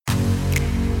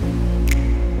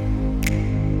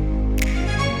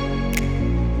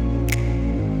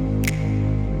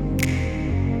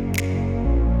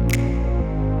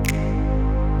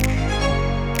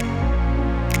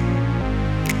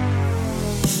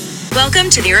Welcome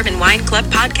to the Urban Wine Club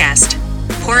podcast.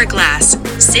 Pour a glass,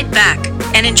 sit back,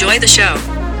 and enjoy the show.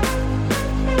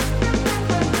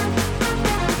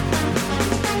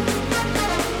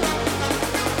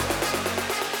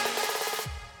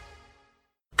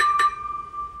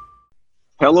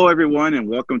 Hello, everyone, and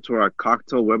welcome to our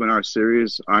cocktail webinar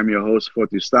series. I'm your host,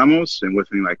 Fortis Stamos, and with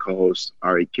me, my co-hosts,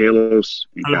 Ari Kalos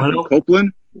and Catherine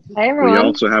Copeland. Hey, everyone. We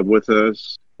also have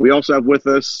with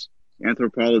us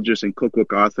anthropologist and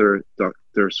cookbook author,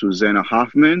 Dr. Susanna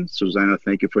Hoffman. Susanna,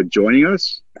 thank you for joining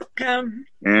us. Welcome.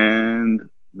 And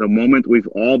the moment we've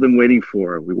all been waiting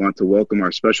for, we want to welcome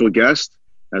our special guest,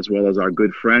 as well as our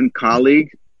good friend, colleague,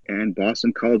 and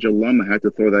Boston College alum. I had to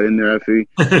throw that in there, Effie.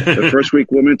 The first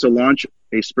Greek woman to launch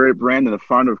a spirit brand and the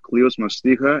founder of Kleos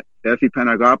Mastika, Effie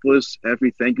Panagopoulos.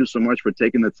 Effie, thank you so much for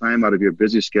taking the time out of your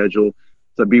busy schedule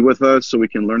to be with us so we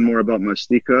can learn more about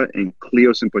Mastika and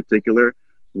Kleos in particular.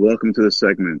 Welcome to the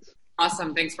segment.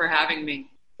 Awesome. Thanks for having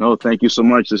me. No, thank you so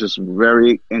much. This is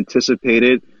very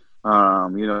anticipated. We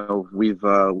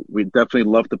definitely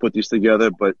love to put these together,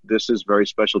 but this is very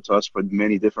special to us for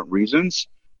many different reasons.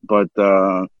 But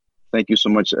thank you so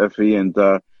much, Effie. And,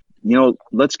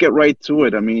 let's get right to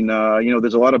it. I mean,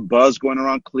 there's a lot of buzz going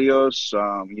around Kleos,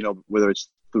 whether it's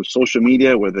through social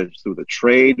media, whether it's through the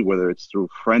trade, whether it's through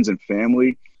friends and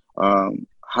family.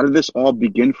 How did this all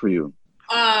begin for you?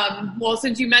 Well,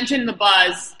 since you mentioned the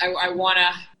buzz, I want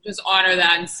to just honor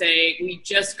that and say we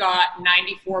just got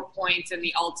 94 points in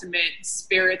the Ultimate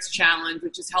Spirits Challenge,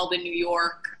 which is held in New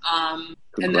York.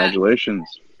 Congratulations.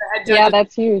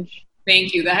 That's huge.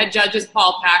 Thank you. The head judge is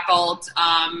Paul Packalt.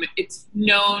 It's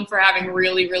known for having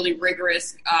really, really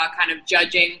rigorous kind of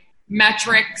judging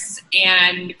metrics,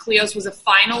 and Kleos was a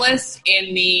finalist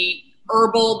in the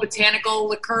herbal botanical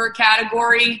liqueur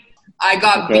category. I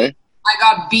got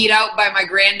beat out by my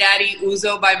granddaddy,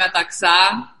 Uzo by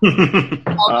Metaxa.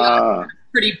 I'm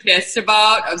pretty pissed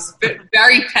about. I was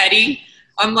very petty.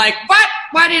 I'm like, what?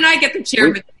 Why didn't I get the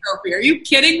chairman's trophy? Are you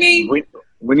kidding me?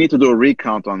 We need to do a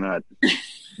recount on that.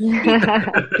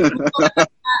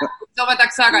 So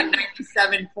Metaxa got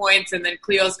 97 points, and then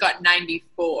Kleos got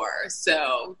 94.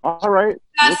 So all right,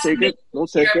 we'll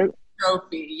take it.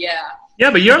 Trophy, yeah. Yeah,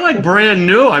 but you're like brand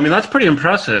new. I mean, that's pretty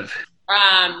impressive.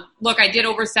 Look, I did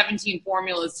over 17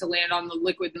 formulas to land on the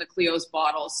liquid in the Kleos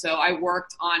bottle, so I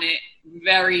worked on it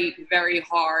very, very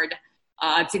hard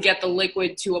to get the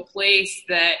liquid to a place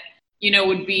that,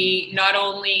 would be not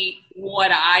only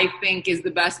what I think is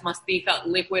the best Mastika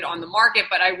liquid on the market,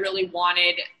 but I really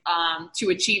wanted to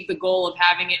achieve the goal of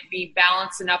having it be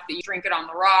balanced enough that you drink it on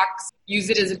the rocks, use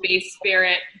it as a base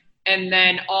spirit, and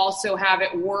then also have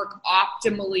it work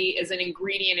optimally as an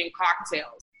ingredient in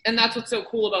cocktails. And that's what's so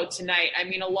cool about tonight. I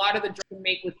mean, a lot of the drinks you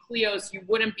make with Kleos, you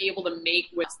wouldn't be able to make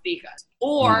with Mastika.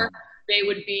 Or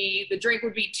the drink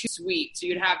would be too sweet. So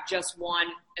you'd have just one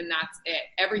and that's it.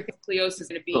 Everything Kleos is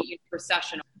going to be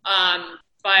processional.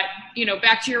 But,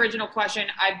 back to your original question,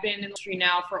 I've been in the industry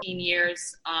now for 18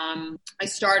 years. I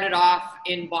started off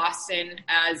in Boston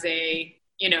as a,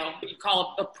 you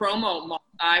call it a promo model.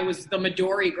 I was the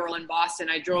Midori girl in Boston.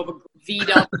 I drove a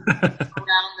VW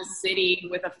around the city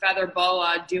with a feather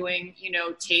boa doing,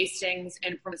 tastings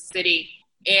and from the city.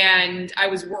 And I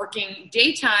was working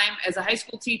daytime as a high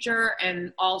school teacher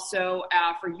and also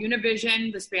for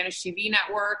Univision, the Spanish TV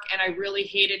network. And I really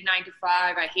hated 9 to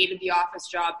 5. I hated the office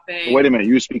job thing. Wait a minute.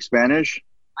 You speak Spanish?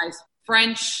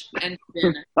 French and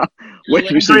Spanish.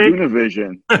 Wait, you said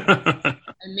Univision. I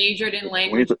majored in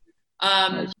language.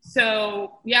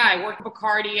 I worked for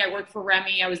Bacardi. I worked for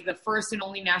Remy. I was the first and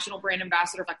only national brand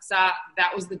ambassador for Metaxa.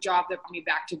 That was the job that brought me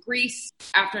back to Greece.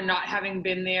 After not having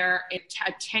been there, a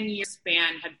 10-year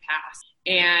span had passed.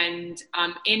 And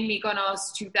in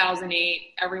Mykonos,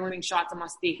 2008, everyone being shots of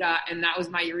Mastika, and that was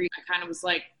my eureka. I kind of was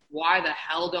like, why the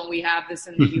hell don't we have this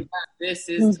in the U.S.? This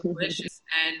is delicious.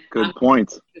 And good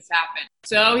point. This happened.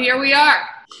 So here we are.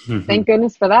 Thank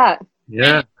goodness for that.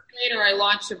 Yeah. Later, I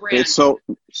launched a brand.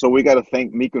 So we got to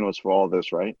thank Mykonos for all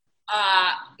this, right?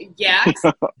 Yes.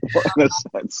 In a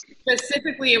sense.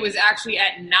 Specifically, it was actually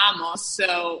at Namos.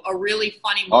 So a really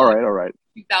funny moment. All right.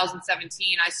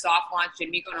 2017, I soft launched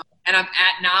in Mykonos, and I'm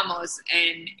at Namos,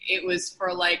 and it was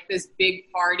for like this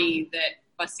big party that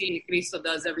Vasily Christo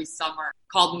does every summer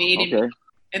called Made in Mykonos.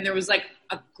 And there was like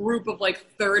a group of like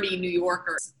 30 New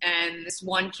Yorkers. And this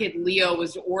one kid, Leo,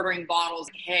 was ordering bottles.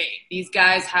 Hey, these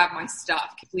guys have my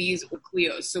stuff. Please,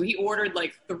 Kleos. So he ordered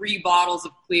like 3 bottles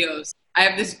of Kleos. I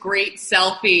have this great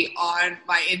selfie on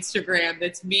my Instagram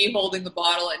that's me holding the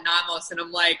bottle at Namos. And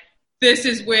I'm like, this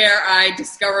is where I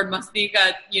discovered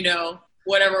Mastika,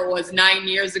 whatever it was, 9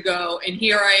 years ago. And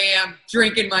here I am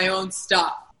drinking my own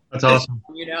stuff. That's awesome.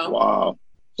 Wow.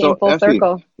 So, full Effie,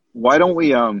 circle. why don't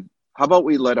we how about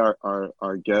we let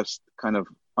our guests kind of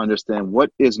understand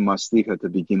what is Mastica to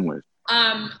begin with?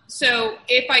 So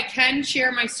if I can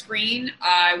share my screen,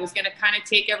 I was going to kind of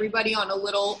take everybody on a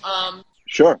little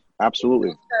Sure, absolutely.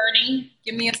 journey.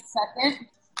 Give me a second.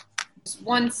 Just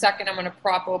 1 second. I'm going to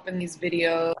prop open these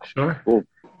videos. Sure. Cool.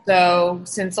 So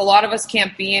since a lot of us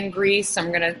can't be in Greece, I'm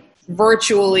going to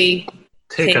virtually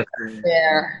Take take it.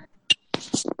 there.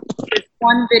 This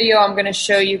one video I'm going to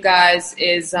show you guys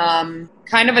is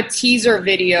kind of a teaser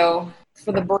video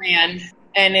for the brand,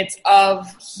 and it's of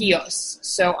Chios.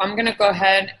 So I'm going to go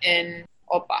ahead and,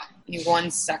 give me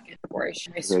 1 second before I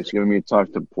share my Okay, screen. so give me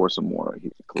time to pour some more.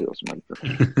 He's Cleo's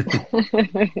microphone.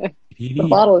 The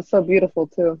bottle is so beautiful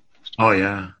too. Oh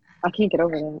yeah. I can't get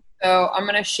over that. So I'm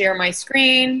going to share my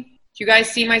screen. Do you guys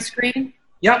see my screen?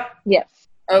 Yep. Yes.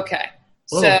 Okay.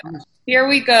 Whoa. So here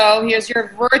we go. Here's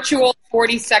your virtual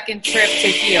 40-second trip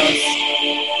to Chios.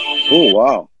 Oh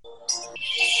wow!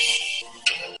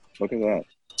 Look at that.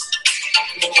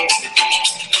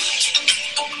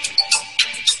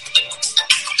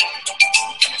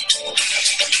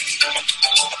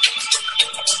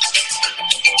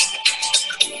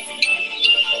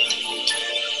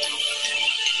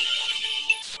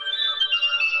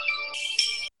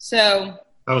 So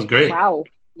That was great. Wow.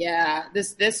 yeah,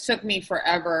 this took me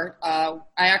forever. I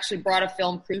actually brought a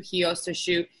film crew Chios to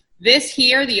shoot. This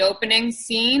here, the opening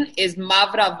scene, is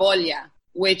Mavra Volja,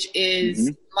 which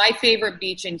is my favorite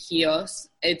beach in Chios.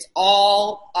 It's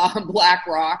all black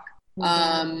rock,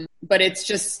 but it's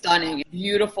just stunning.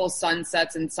 Beautiful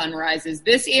sunsets and sunrises.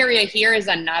 This area here is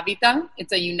Annavita.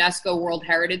 It's a UNESCO World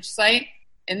Heritage Site.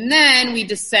 And then we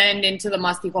descend into the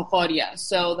Mastichochoria.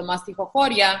 So the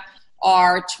Mastichochoria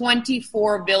are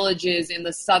 24 villages in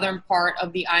the southern part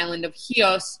of the island of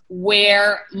Chios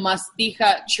where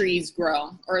mastica trees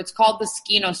grow, or it's called the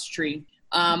skinos tree.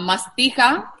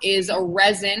 Mastica is a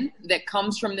resin that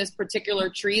comes from this particular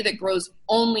tree that grows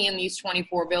only in these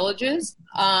 24 villages,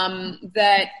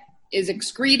 that is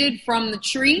excreted from the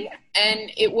tree,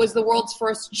 and it was the world's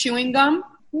first chewing gum.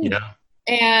 Yeah.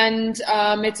 And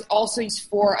it's also used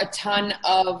for a ton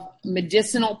of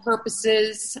medicinal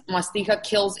purposes. Mastica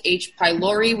kills H.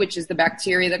 pylori, which is the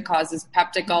bacteria that causes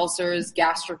peptic ulcers,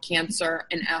 gastric cancer,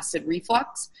 and acid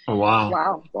reflux. Oh wow.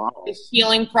 Wow. Wow. The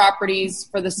healing properties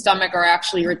for the stomach are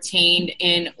actually retained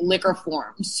in liquor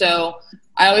form. So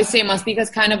I always say Mastica is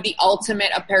kind of the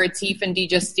ultimate aperitif and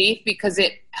digestif because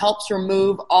it helps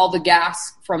remove all the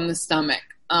gas from the stomach.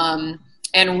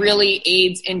 And really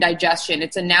aids in digestion.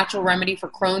 It's a natural remedy for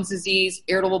Crohn's disease,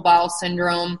 irritable bowel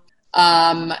syndrome,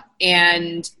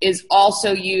 and is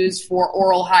also used for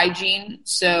oral hygiene.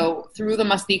 So through the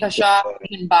Mastica shop,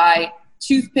 you can buy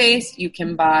toothpaste, you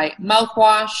can buy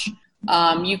mouthwash,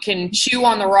 you can chew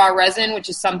on the raw resin, which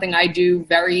is something I do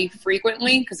very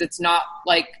frequently because it's not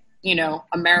like,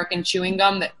 American chewing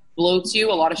gum that bloats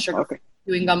you. A lot of sugar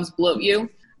chewing gums bloat you.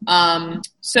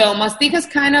 So Mastica is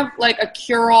kind of like a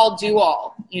cure-all,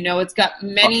 do-all. It's got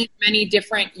many, many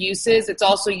different uses. It's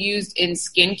also used in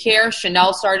skincare.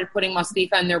 Chanel started putting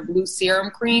Mastica in their blue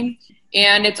serum cream.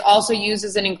 And it's also used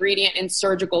as an ingredient in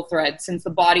surgical thread since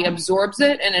the body absorbs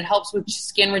it and it helps with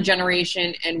skin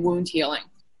regeneration and wound healing.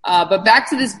 But back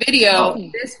to this video,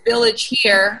 this village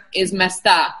here is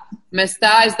Mesta.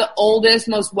 Mesta is the oldest,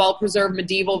 most well-preserved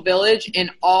medieval village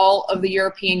in all of the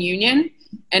European Union.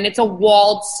 And it's a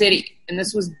walled city. And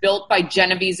this was built by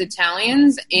Genovese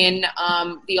Italians in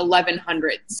the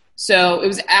 1100s. So it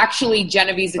was actually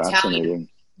Genovese Italians.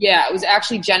 Yeah, it was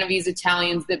actually Genovese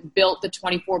Italians that built the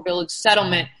 24-village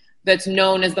settlement that's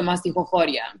known as the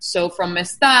Mastichochoria. So from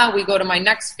Mesta, we go to my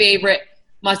next favorite,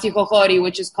 Mastichochori,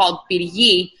 which is called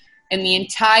Piryi. And the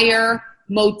entire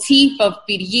motif of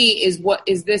Piryi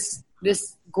is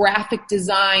this graphic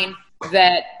design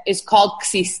that is called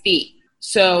Xisti.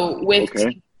 So with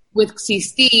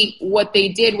Xisti, what they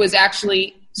did was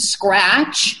actually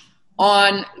scratch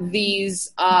on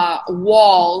these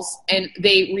walls, and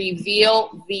they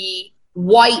reveal the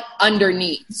white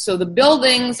underneath. So the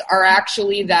buildings are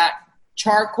actually that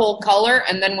charcoal color,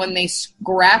 and then when they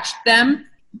scratched them,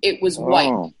 it was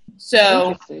white.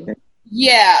 So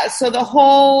yeah, so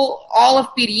all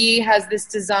of Piryi has this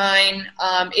design.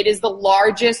 It is the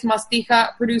largest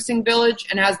mastica producing village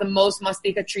and has the most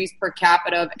mastica trees per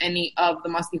capita of any of the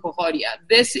Mastichochoria.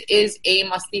 This is a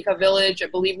mastica village. I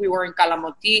believe we were in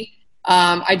Kalamoti.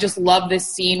 I just love this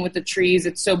scene with the trees.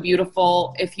 It's so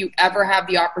beautiful. If you ever have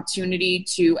the opportunity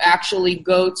to actually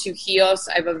go to Chios,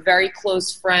 I have a very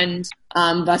close friend,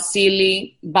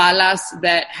 Vasily Balas,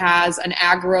 that has an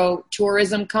agro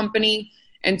tourism company.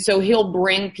 And so he'll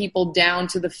bring people down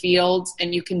to the fields,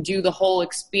 and you can do the whole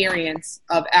experience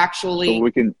of actually.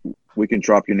 So we can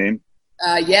drop your name.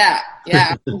 Yeah.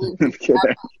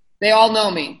 They all know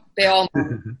me.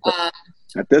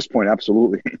 At this point,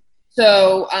 absolutely.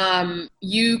 So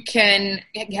you can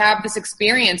have this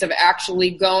experience of actually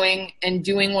going and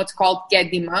doing what's called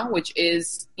kedima, which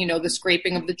is, the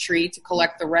scraping of the tree to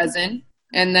collect the resin.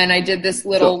 And then I did this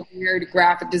little weird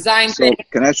graphic design thing. So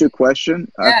can I ask you a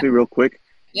question? Yeah. Actually, real quick.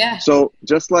 Yeah. So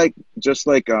just like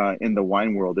in the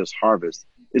wine world, there's harvest.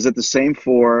 Is it the same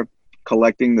for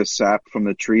collecting the sap from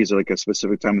the trees at like a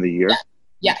specific time of the year?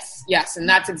 Yes. And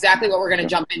that's exactly what we're going to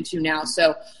jump into now.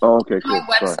 So okay, on my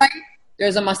website,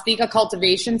 there's a Mastika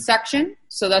cultivation section.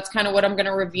 So that's kind of what I'm going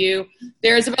to review.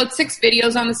 There's about 6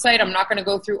 videos on the site. I'm not going to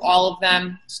go through all of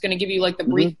them. Just going to give you like the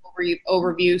brief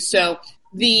overview. So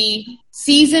the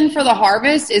season for the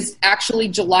harvest is actually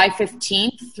July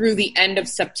 15th through the end of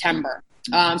September.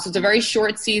 So it's a very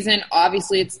short season.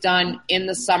 Obviously, it's done in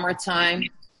the summertime.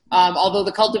 Although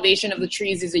the cultivation of the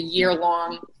trees is a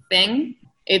year-long thing,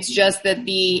 it's just that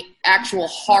the actual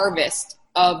harvest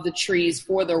of the trees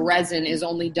for the resin is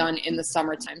only done in the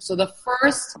summertime. So the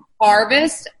first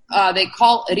harvest, they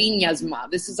call riñasma.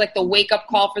 This is like the wake-up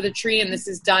call for the tree, and this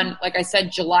is done, like I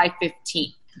said, July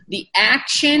 15th. The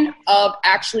action of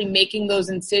actually making those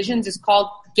incisions is called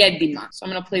kedima. So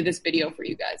I'm going to play this video for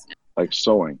you guys now. Like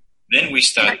sewing. Then we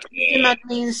start. That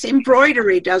means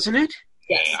embroidery, doesn't it?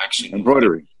 Actually,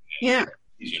 embroidery. Yeah.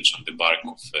 Incisions on the bark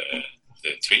of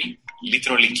the tree.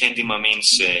 Literally, kendima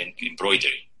means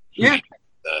embroidery. Yeah.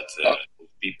 That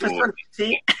people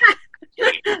need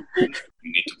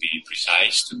to be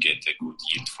precise to get a good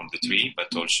yield from the tree,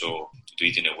 but also to do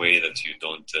it in a way that you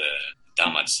don't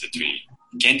damage the tree.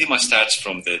 Kendima starts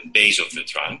from the base of the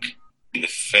trunk. The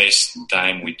first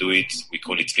time we do it, we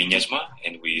call it riñasma,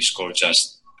 and we score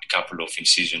just a couple of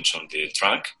incisions on the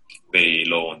trunk, very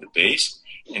low on the base.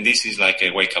 And this is like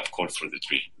a wake-up call for the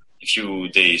tree. A few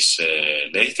days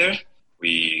later,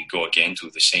 we go again to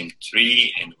the same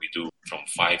tree, and we do from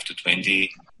 5 to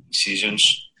 20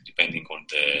 incisions, depending on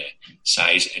the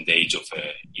size and age of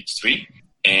each tree.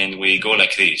 And we go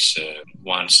like this,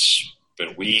 once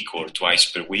per week or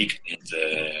twice per week, and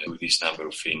do this number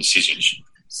of incisions.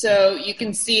 So you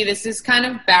can see this is kind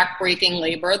of backbreaking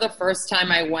labor. The first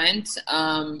time I went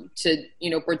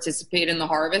to participate in the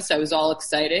harvest, I was all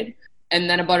excited. And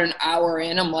then about an hour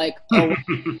in, I'm like, oh,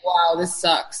 wow, this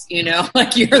sucks.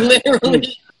 Like you're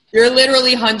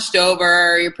literally hunched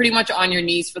over. You're pretty much on your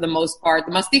knees for the most part.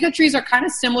 The mastika trees are kind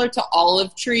of similar to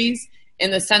olive trees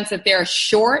in the sense that they're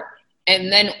short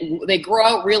and then they grow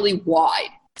out really wide.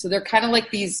 So they're kind of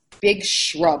like these big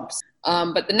shrubs.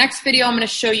 But the next video, I'm going to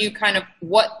show you kind of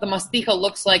what the mastika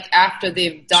looks like after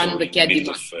they've done the kedima. In the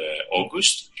middle of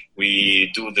August, we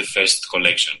do the first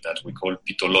collection that we call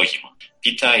pitologima.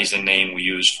 Pita is the name we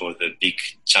use for the big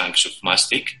chunks of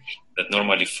mastic that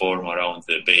normally form around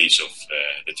the base of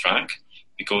the trunk,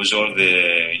 because all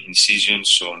the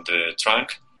incisions on the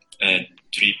trunk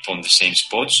drip on the same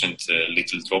spots, and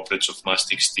little droplets of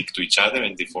mastic stick to each other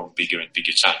and they form bigger and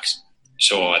bigger chunks.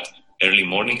 So at early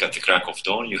morning, at the crack of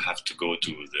dawn, you have to go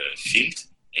to the field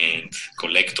and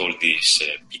collect all these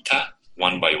pita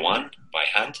one by one by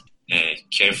hand,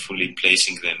 carefully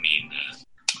placing them in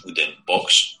a wooden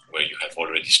box where you have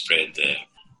already spread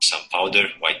some powder,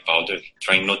 white powder,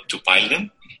 trying not to pile them.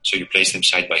 So you place them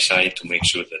side by side to make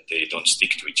sure that they don't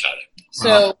stick to each other.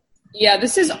 So, yeah,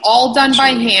 this is all done by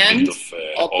hand.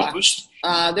 August.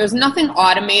 There's nothing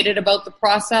automated about the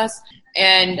process.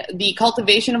 And the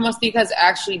cultivation of mastika has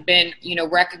actually been,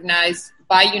 recognized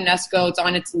by UNESCO. It's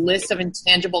on its list of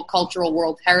intangible cultural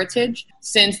world heritage,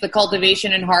 since the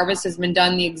cultivation and harvest has been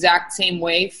done the exact same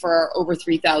way for over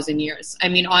 3,000 years. I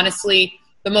mean, honestly,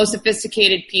 the most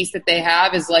sophisticated piece that they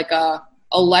have is like a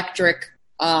electric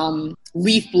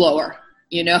leaf blower.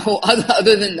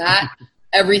 Other than that,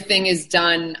 everything is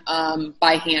done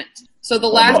by hand. So the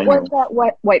last what was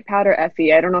that white powder,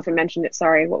 Effie? I don't know if I mentioned it.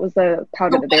 Sorry. What was the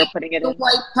powder that they were putting it in? The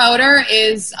white powder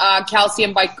is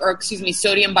sodium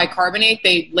bicarbonate.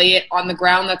 They lay it on the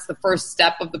ground. That's the first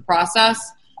step of the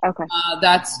process. Okay.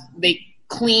 They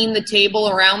clean the table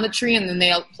around the tree, and then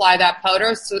they apply that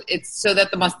powder so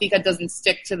that the mastika doesn't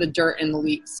stick to the dirt and the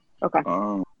leaves. Okay.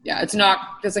 Yeah,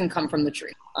 doesn't come from the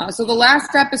tree. So the last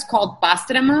step is called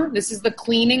pastrema. This is the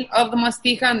cleaning of the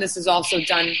mastika, and this is also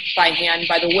done by hand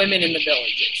by the women in the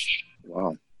villages.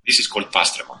 Wow. This is called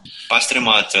pastrema.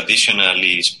 Pastrema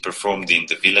traditionally is performed in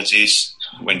the villages.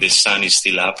 When the sun is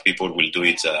still up, people will do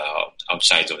it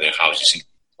outside of their houses.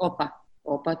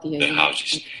 The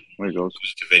houses. There you go.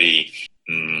 It's a very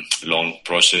long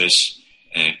process,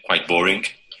 quite boring.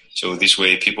 So this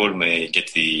way, people may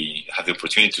have the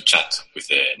opportunity to chat with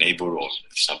a neighbor or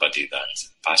somebody that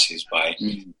passes by,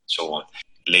 so on.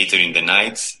 Later in the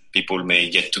night, people may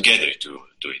get together to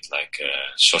do it, like a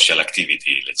social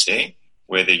activity, let's say,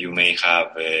 whether you may have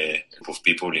a group of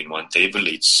people in one table,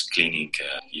 each cleaning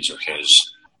his or her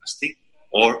mastic,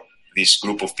 or this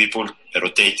group of people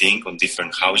rotating on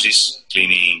different houses,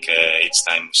 cleaning each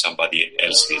time somebody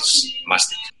else's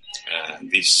mastic.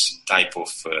 This type of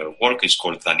work is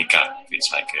called danica.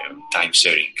 It's like a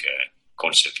time-sharing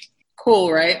concept.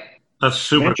 Cool, right? That's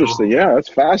super Interesting. cool. Yeah, that's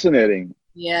fascinating.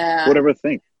 Yeah. Who'd ever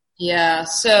think? Yeah.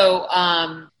 So,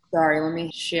 sorry, let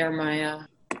me share my,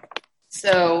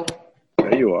 so.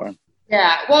 There you are.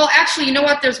 Yeah. Well, actually, you know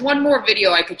what? There's one more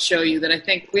video I could show you that I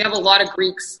think we have a lot of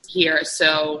Greeks here.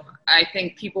 So I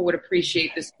think people would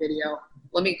appreciate this video.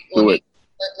 Let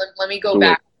me go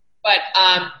back. But,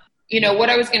 you know, what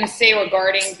I was going to say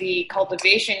regarding the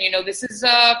cultivation, you know, this is,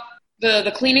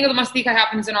 the cleaning of the mastika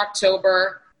happens in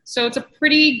October. So it's a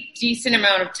pretty decent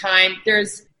amount of time.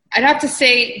 I'd have to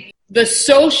say the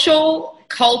social,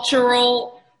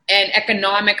 cultural, and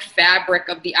economic fabric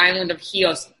of the island of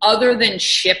Chios, other than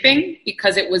shipping,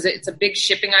 because it's a big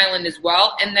shipping island as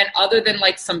well, and then other than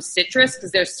like some citrus,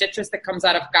 because there's citrus that comes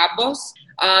out of Cabos,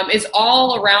 is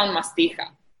all around mastika.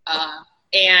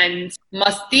 And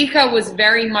mastika was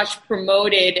very much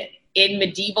promoted in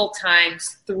medieval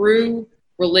times through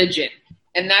religion.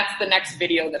 And that's the next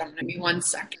video that I'm going to be 1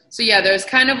 second. So yeah, there's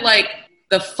kind of like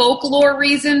the folklore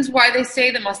reasons why they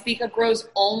say that mastika grows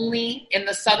only in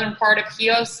the southern part of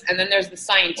Chios, and then there's the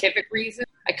scientific reason.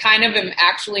 I kind of am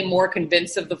actually more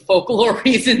convinced of the folklore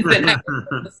reasons than I am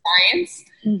of the science.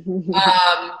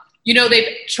 You know,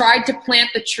 they've tried to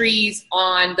plant the trees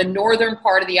on the northern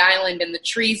part of the island, and the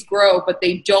trees grow, but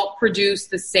they don't produce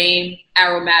the same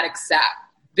aromatic sap.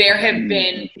 There have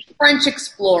been French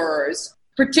explorers,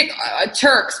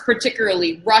 Turks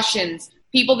particularly, Russians,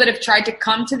 people that have tried to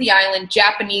come to the island,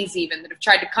 Japanese even, that have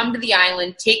tried to come to the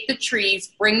island, take the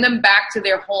trees, bring them back to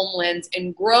their homelands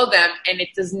and grow them, and it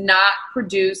does not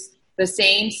produce the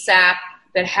same sap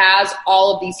that has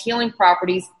all of these healing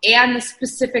properties and the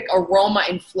specific aroma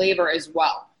and flavor as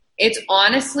well. It's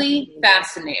honestly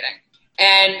fascinating.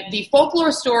 And the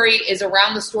folklore story is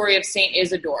around the story of Saint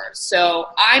Isidore. So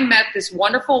I met this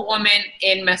wonderful woman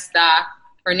in Mesta.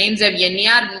 Her name's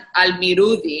Evgenia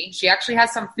Almirudi. She actually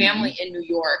has some family in New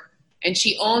York. And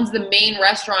she owns the main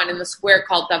restaurant in the square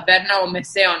called Taverna o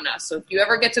Meseona. So if you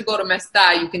ever get to go to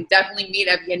Mesta, you can definitely meet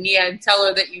Evgenia and tell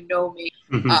her that you know me.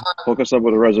 Hook us up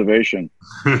with a reservation.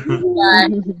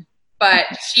 But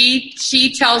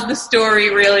she tells the story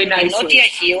really nicely. Νότια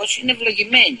Χίος είναι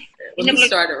ευλογημένη. Let me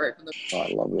start it right from the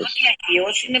I love this. Νότια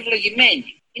Χίος είναι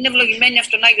ευλογημένη. Είναι ευλογημένη από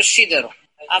τον Άγιο Σίδερο.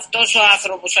 Αυτός ο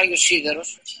άνθρωπος, ο Άγιος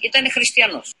Σίδερος, ήταν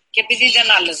χριστιανός. Και επειδή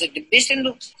δεν άλλαζε την πίστη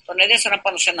του, τον έδεσαν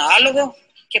πάνω σε ένα άλογο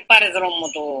και πάρε δρόμο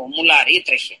το μουλάρι,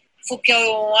 ήτρεχε. Αφού πια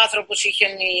ο άνθρωπος είχε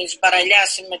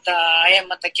σπαραλιάσει με τα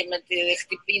αίματα και με τα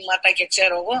χτυπήματα και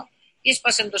ξέρω εγώ,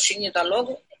 ίσπασε το σινί το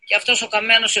λόγο και αυτός ο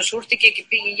καμένος εσούρθηκε και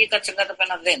πήγε γη κάτσε κάτω από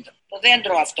ένα δέντρο. Το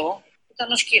δέντρο αυτό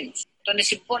ήταν ο σκήνος. Τον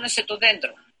εσυμπώνεσε το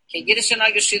δέντρο. Και γύρισε ο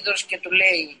Άγιος Σίδωρος και του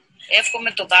λέει: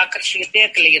 εύχομαι το δάκρυ σου, γιατί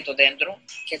έκλαιγε το δέντρο,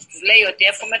 και του λέει ότι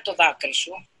εύχομαι το δάκρυ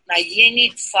σου να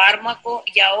γίνει φάρμακο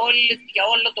για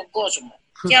όλο τον κόσμο.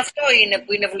 Και αυτό είναι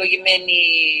που είναι ευλογημένη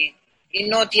η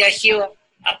Νότια Χίο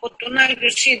από τον Άγιο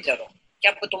Σίδερο. Και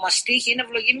από το μαστίχι είναι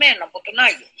ευλογημένο από τον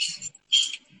Άγιο.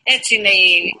 Έτσι είναι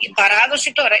η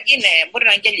παράδοση τώρα. Μπορεί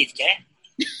να είναι και αλήθεια.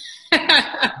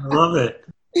 Love it.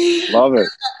 Love it.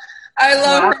 I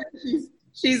love her.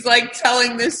 She's like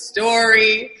telling this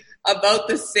story about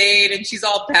the saint, and she's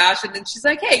all passionate, and she's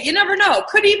like, hey, you never know. It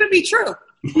could even be true.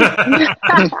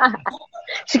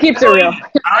 She keeps it real.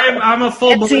 I'm a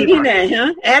full believer.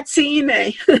 Έτσι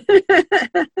είναι.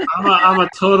 I'm a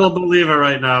total believer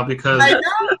right now because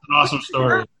it's an awesome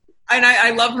story. And I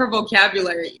love her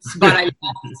vocabulary.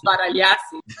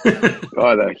 Sparaliasi.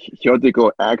 Oh, that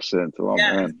Kyoto accent. Oh,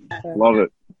 man. Love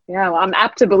it. Yeah, well, I'm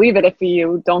apt to believe it if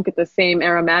you don't get the same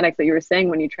aromatics that you were saying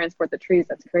when you transport the trees.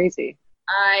 That's crazy.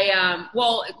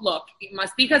 Well, look,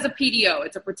 mastika is a PDO.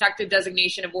 It's a protected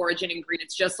designation of origin in Greece.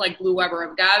 It's just like blue Weber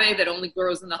agave that only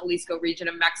grows in the Jalisco region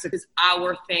of Mexico. This is our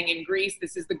thing in Greece.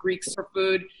 This is the Greek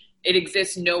superfood. It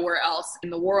exists nowhere else in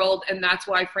the world. And that's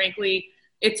why, frankly,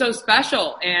 it's so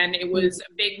special. And it was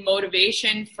a big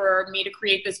motivation for me to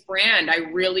create this brand. I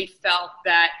really felt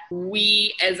that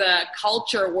we as a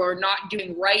culture were not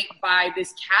doing right by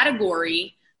this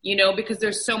category, you know, because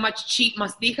there's so much cheap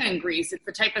mastika in Greece. It's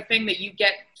the type of thing that you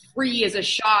get free as a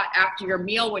shot after your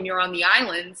meal when you're on the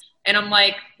islands. And I'm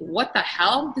like, what the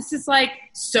hell? This is like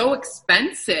so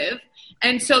expensive.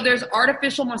 And so there's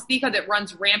artificial mastica that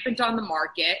runs rampant on the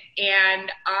market.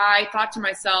 And I thought to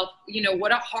myself,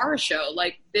 what a horror show.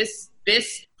 Like this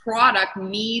product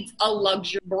needs a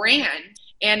luxury brand,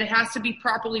 and it has to be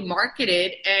properly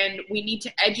marketed. And we need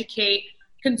to educate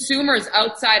consumers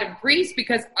outside of Greece,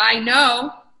 because I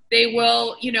know they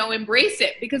will, embrace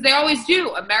it, because they always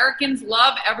do. Americans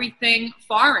love everything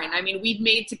foreign. I mean, we've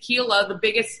made tequila the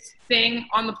biggest thing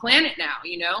on the planet now,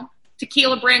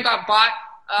 Tequila brand got bought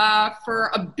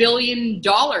for $1 billion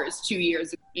 2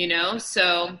 years ago,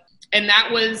 so, and that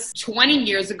was 20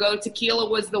 years ago. Tequila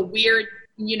was the weird,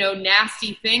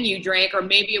 nasty thing you drank, or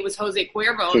maybe it was Jose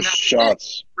Cuervo. Just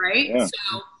shots. Right? Yeah.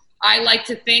 So I like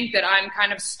to think that I'm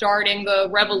kind of starting the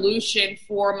revolution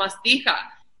for mastica.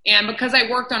 And because I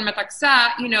worked on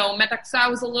Metaxa, Metaxa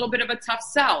was a little bit of a tough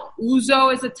sell.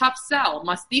 Ouzo is a tough sell.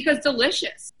 Mastica is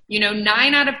delicious.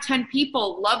 9 out of 10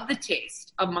 people love the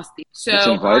taste of mastica. So it's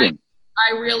inviting.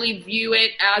 I really view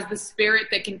it as the spirit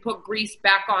that can put Greece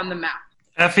back on the map.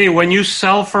 Effie, when you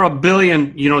sell for $1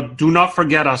 billion, do not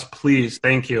forget us, please.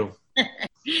 Thank you. I'll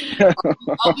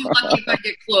be lucky if I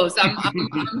get close. I'm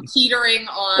teetering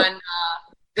on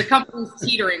the company's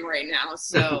teetering right now.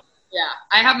 So yeah,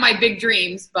 I have my big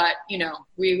dreams, but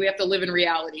we have to live in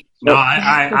reality. No, I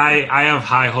have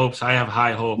high hopes. I have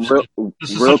high hopes.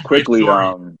 Real quickly,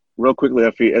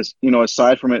 Effie, as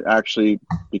aside from it actually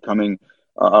becoming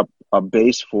a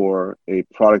base for a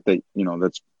product that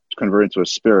that's converted into a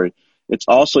spirit, it's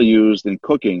also used in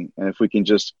cooking. And if we can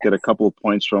just get a couple of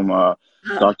points from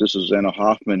Dr. Susanna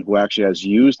Hoffman, who actually has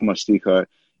used mastica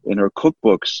in her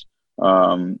cookbooks,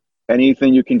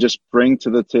 anything you can just bring to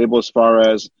the table as far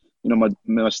as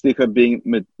mastica being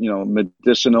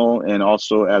medicinal and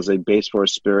also as a base for a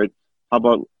spirit. How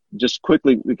about just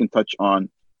quickly we can touch on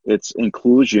its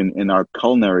inclusion in our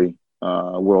culinary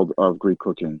world of Greek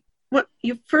cooking? Well,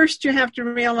 you have to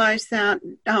realize that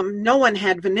no one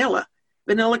had vanilla.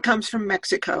 Vanilla comes from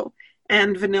Mexico,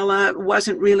 and vanilla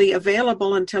wasn't really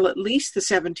available until at least the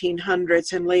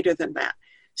 1700s and later than that.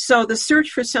 So the search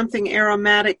for something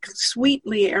aromatic,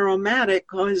 sweetly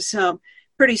aromatic, was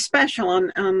pretty special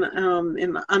on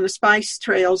the spice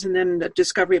trails, and then the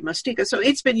discovery of mastica. So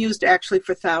it's been used actually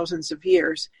for thousands of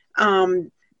years.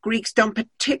 Greeks don't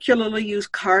particularly use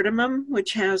cardamom,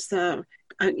 which has an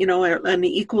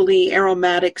equally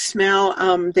aromatic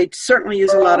smell. They certainly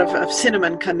use a lot of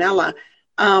cinnamon, canela,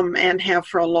 and have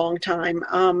for a long time.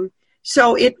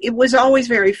 So it was always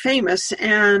very famous,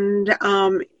 and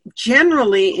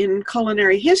generally in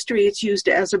culinary history, it's used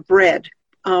as a bread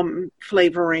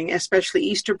flavoring, especially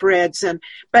Easter breads.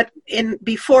 But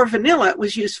before vanilla, it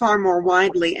was used far more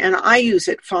widely, and I use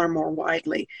it far more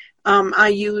widely. I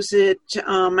use it.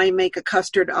 I make a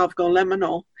custard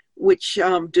avgolemono, which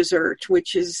dessert,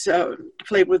 which is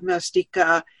flavored with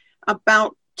mastica.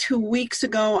 About 2 weeks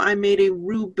ago, I made a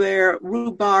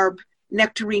rhubarb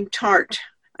nectarine tart.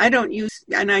 I used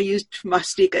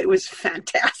mastica. It was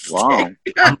fantastic. Wow.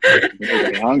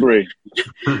 I'm hungry.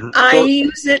 I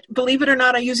use it, believe it or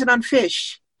not, I use it on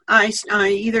fish. I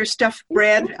either stuff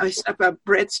bread, I stuff a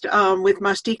bread with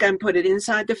mastica and put it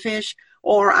inside the fish,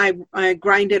 or I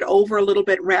grind it over a little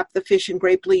bit, wrap the fish in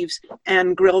grape leaves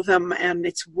and grill them, and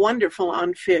it's wonderful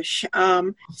on fish.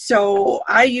 So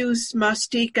I use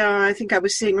mastica. I think I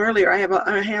was saying earlier,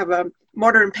 I have a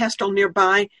mortar and pestle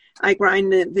nearby. I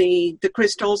grind the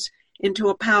crystals into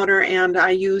a powder, and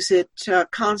I use it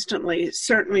constantly,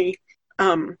 certainly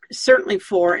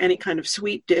for any kind of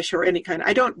sweet dish or any kind.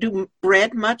 I don't do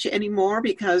bread much anymore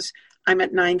because I'm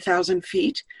at 9,000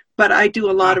 feet, but I do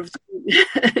a lot of,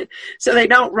 so they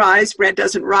don't rise. Bread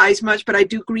doesn't rise much, but I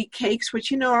do Greek cakes,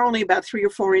 which, are only about 3 or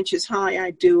 4 inches high.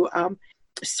 I do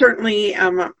certainly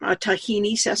a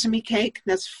tahini sesame cake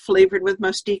that's flavored with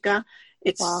mastica.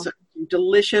 It's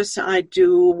delicious. I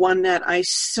do one that I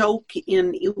soak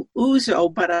in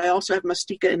ouzo, but I also have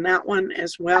mastica in that one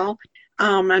as well.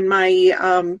 And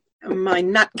my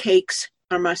nut cakes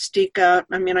are mastica.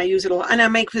 I mean, I use it a lot. And I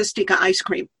make mastica ice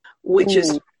cream, which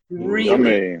is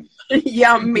really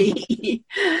yummy.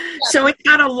 So it's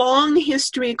got a long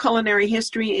history, culinary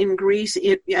history in Greece.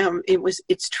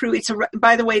 It's true.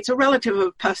 By the way, it's a relative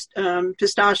of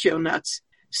pistachio nuts.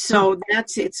 So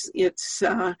that's its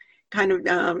kind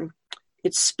of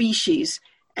its species.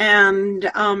 And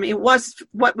it was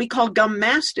what we call gum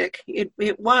mastic.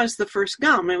 It was the first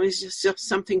gum. It was just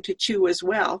something to chew as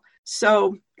well.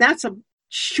 So that's a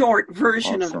short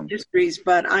version of the histories,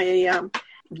 but I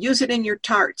use it in your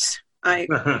tarts. I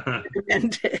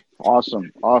recommend it.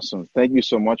 Awesome. Thank you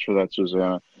so much for that,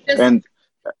 Susanna. Sorry,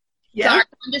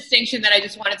 one distinction that I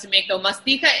just wanted to make, though.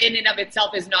 Mastica in and of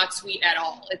itself is not sweet at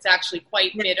all. It's actually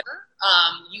quite bitter.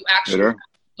 You actually bitter?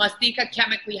 Mastika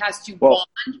chemically has to bond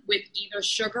with either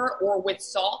sugar or with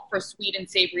salt for sweet and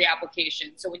savory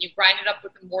application. So when you grind it up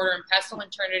with the mortar and pestle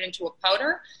and turn it into a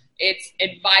powder, it's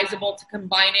advisable to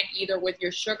combine it either with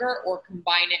your sugar or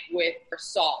combine it with your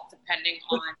salt, depending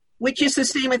on... Which is the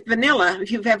same with vanilla.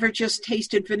 If you've ever just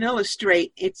tasted vanilla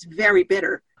straight, it's very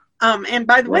bitter. And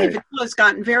by the way, vanilla's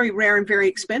gotten very rare and very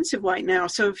expensive right now.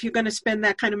 So if you're going to spend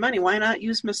that kind of money, why not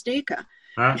use Mastika?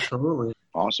 Absolutely.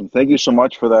 Awesome. Thank you so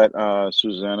much for that,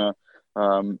 Susanna.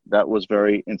 That was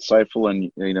very insightful.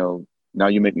 And, now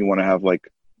you make me want to have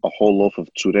like a whole loaf of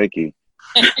tsureki.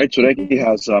 Right? Tsureki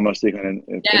has mastika in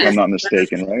it, if I'm not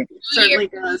mistaken, right? Certainly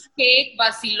does. Cake,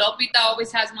 Vasilopita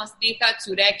always has mastika.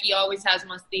 Tsureki always has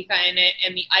mastika in it.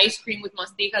 And the ice cream with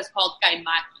mastika is called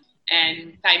kaimaki.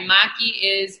 And kaimaki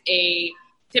is a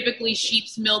typically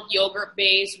sheep's milk yogurt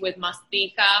base with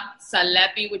mastika,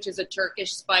 salepi, which is a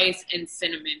Turkish spice, and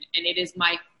cinnamon. And it is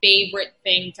my favorite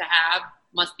thing to have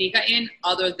mastika in,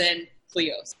 other than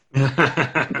Clio's.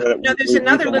 Now, there's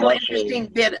another little interesting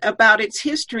bit about its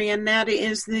history, and that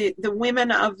is the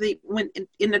women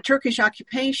in the Turkish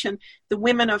occupation, the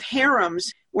women of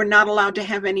harems were not allowed to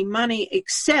have any money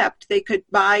except they could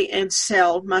buy and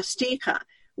sell mastika,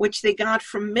 which they got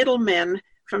from middlemen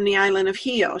from the island of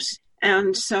Chios.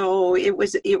 And so it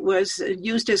was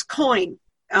used as coin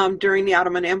during the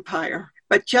Ottoman Empire,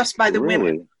 but just by the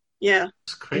women. Yeah.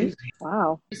 It's crazy.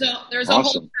 Wow. So there's a whole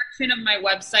section of my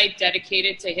website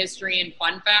dedicated to history and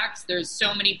fun facts. There's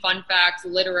so many fun facts,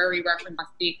 literary reference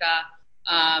mastika.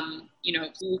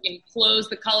 We can close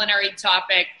the culinary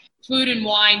topic. Food and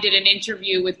Wine did an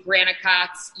interview with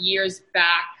Granicats years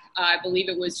back. I believe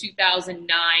it was 2009.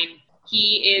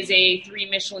 He is a 3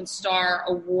 Michelin star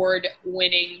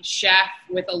award-winning chef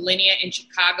with Alinea in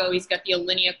Chicago. He's got the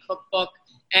Alinea cookbook.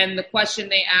 And the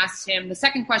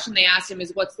second question they asked him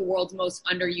is, what's the world's most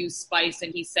underused spice?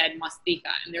 And he said mastika.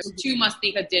 And there's 2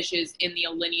 mastika dishes in the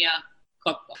Alinea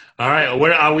cookbook. All right.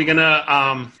 Where are we going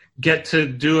to get to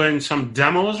doing some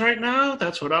demos right now?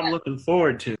 That's what I'm looking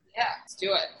forward to. Yeah, let's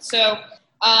do it. So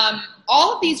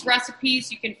all of these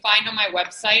recipes you can find on my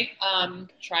website.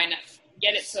 Trying to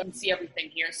get it so I can see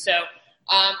everything here. So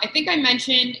I think I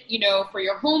mentioned, for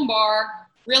your home bar,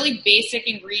 really basic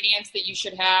ingredients that you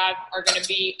should have are going to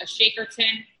be a shaker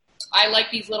tin. I like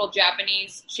these little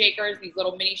Japanese shakers, these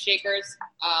little mini shakers.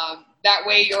 That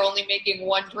way you're only making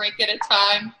one drink at a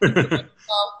time.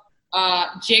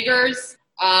 Jiggers.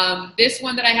 This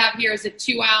one that I have here is a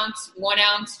 2 ounce, 1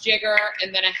 ounce jigger,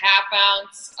 and then a 1/2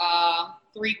 ounce,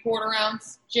 3/4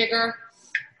 ounce jigger.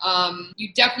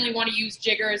 You definitely want to use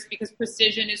jiggers because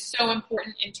precision is so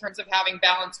important in terms of having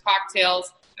balanced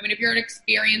cocktails. I mean, if you're an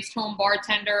experienced home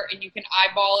bartender and you can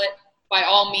eyeball it, by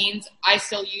all means, I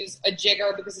still use a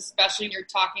jigger because especially when you're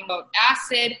talking about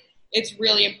acid, it's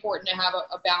really important to have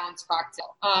a balanced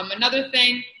cocktail. Another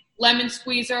thing, lemon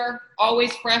squeezer,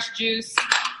 always fresh juice,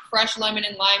 fresh lemon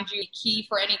and lime juice, key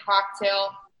for any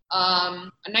cocktail.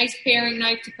 A nice paring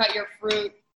knife to cut your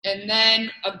fruit, and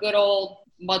then a good old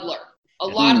muddler. A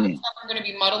lot of the stuff I'm going to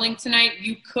be muddling tonight,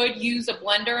 you could use a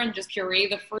blender and just puree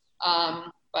the fruit,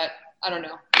 but I don't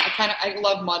know. I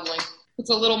love muddling. It's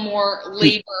a little more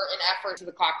labor and effort to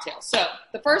the cocktail. So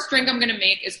the first drink I'm going to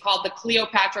make is called the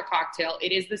Cleopatra cocktail.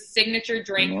 It is the signature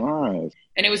drink. Nice.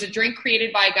 And it was a drink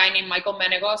created by a guy named Michael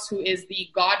Menegos, who is the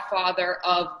godfather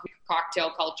of Greek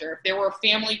cocktail culture. If there were a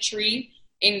family tree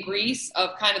in Greece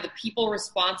of kind of the people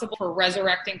responsible for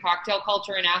resurrecting cocktail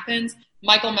culture in Athens,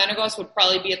 Michael Menegos would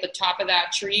probably be at the top of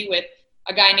that tree with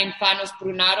a guy named Thanos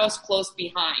Brunaros close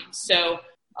behind. So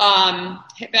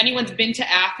if anyone's been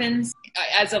to Athens,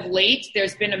 as of late,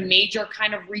 there's been a major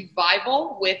kind of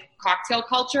revival with cocktail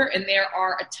culture, and there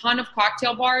are a ton of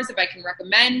cocktail bars. If I can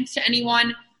recommend to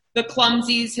anyone, the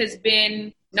Clumsies has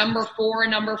been number 4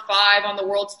 and number 5 on the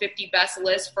world's 50 best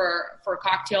list for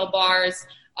cocktail bars.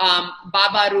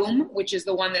 Baba Rum, which is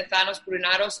the one that Thanos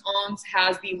Brunaros owns,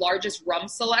 has the largest rum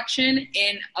selection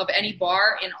of any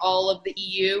bar in all of the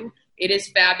EU. It is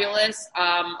fabulous.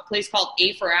 A place called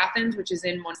A for Athens, which is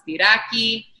in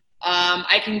Monastiraki.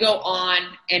 I can go on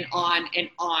and on and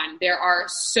on. There are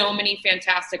so many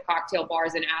fantastic cocktail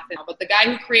bars in Athens. But the guy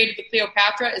who created the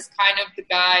Cleopatra is kind of the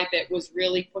guy that was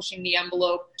really pushing the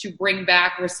envelope to bring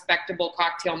back respectable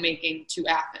cocktail making to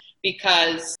Athens.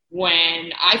 Because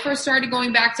when I first started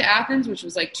going back to Athens, which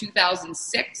was like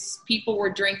 2006, people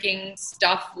were drinking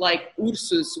stuff like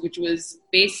Ursus, which was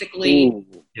basically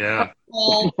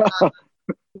oh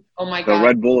my God, the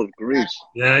Red Bull of Greece.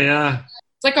 Yeah.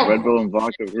 It's like a Red Bull and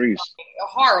vodka Greece.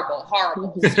 Horrible.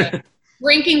 So,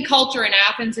 drinking culture in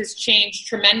Athens has changed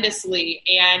tremendously,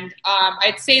 and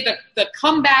I'd say the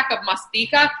comeback of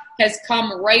Mastika has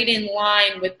come right in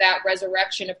line with that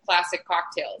resurrection of classic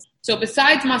cocktails. So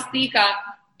besides Mastika,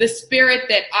 the spirit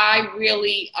that I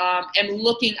really am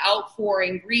looking out for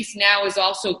in Greece now is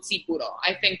also Tsipuro.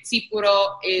 I think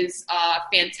Tsipuro is a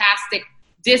fantastic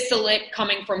distillate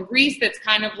coming from Greece that's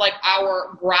kind of like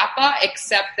our grappa,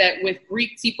 except that with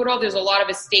Greek Tsipuro, there's a lot of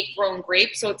estate-grown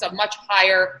grapes, so it's a much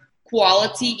higher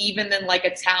quality even than like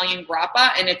Italian grappa,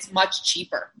 and it's much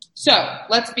cheaper. So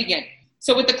let's begin.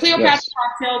 So with the Cleopatra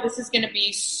cocktail, this is going to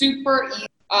be super easy.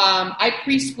 I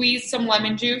pre-squeezed some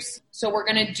lemon juice, so we're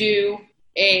going to do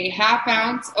a half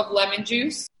ounce of lemon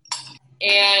juice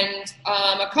and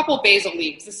a couple basil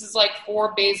leaves. This is like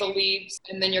 4 basil leaves,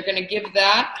 and then you're going to give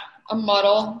that a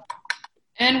muddle,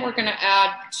 and we're going to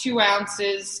add 2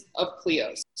 ounces of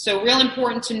Kleos. So real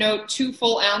important to note, 2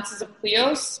 full ounces of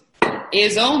Kleos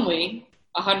is only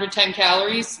 110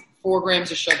 calories, 4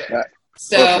 grams of sugar.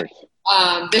 So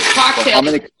this cocktail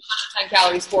is 110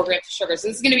 calories, 4 grams of sugar. So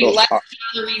this is going to be less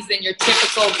calories than your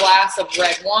typical glass of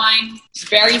red wine. It's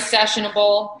very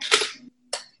sessionable.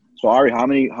 So Ari, how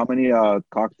many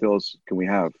cocktails can we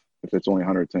have if it's only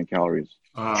 110 calories?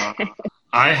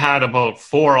 I had about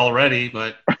 4 already,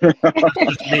 but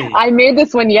just me. I made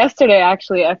this one yesterday,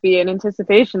 actually, Effie, in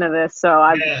anticipation of this, so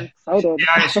I'm excited.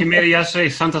 Yeah, she made it yesterday,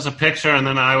 sent us a picture, and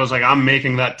then I was like, I'm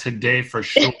making that today for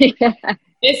sure. Yeah.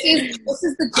 This is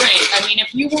the drink. I mean,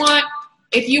 if you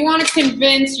want to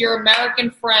convince your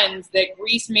American friends that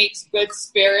Greece makes good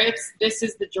spirits, this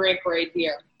is the drink right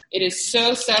here. It is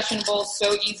so sessionable,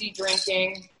 so easy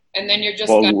drinking, and then you're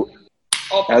just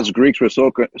as Greeks, we're so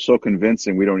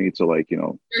convincing. We don't need to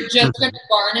You're just going to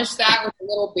garnish that with a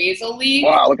little basil leaf.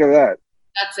 Wow, look at that.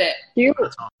 That's it. Cute.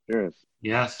 Cheers.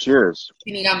 Yes. Cheers.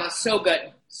 Finigama, so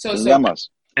good. So good.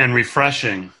 And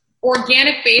refreshing.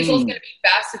 Organic basil is going to be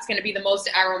best. It's going to be the most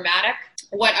aromatic.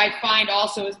 What I find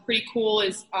also is pretty cool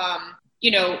is,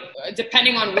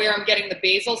 depending on where I'm getting the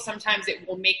basil, sometimes it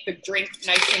will make the drink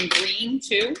nice and green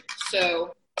too.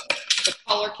 So the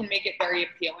color can make it very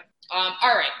appealing.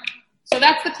 All right. So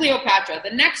that's the Cleopatra.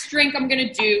 The next drink I'm going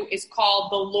to do is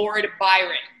called the Lord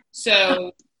Byron.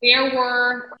 So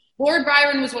Lord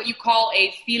Byron was what you call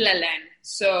a philhellene,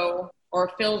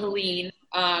 or philhellene.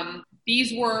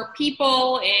 These were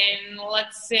people in,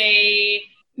 let's say,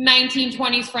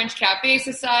 1920s French Cafe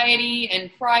Society and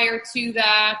prior to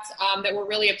that that were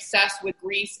really obsessed with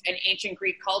Greece and ancient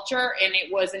Greek culture, and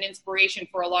it was an inspiration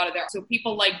for a lot of so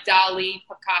people like Dali,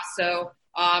 Picasso.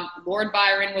 Lord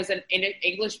Byron was an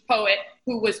English poet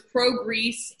who was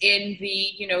pro-Greece in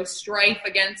the, strife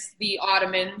against the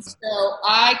Ottomans. So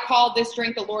I call this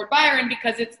drink the Lord Byron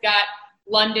because it's got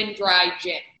London dry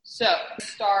gin. So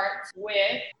start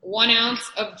with 1 ounce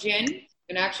of gin.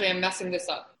 And actually, I'm messing this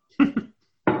up.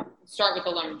 Start with the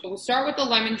lemon. So we'll start with the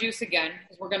lemon juice again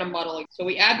because we're going to muddle it. So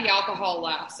we add the alcohol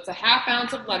last. It's a half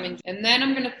ounce of lemon juice. And then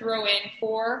I'm going to throw in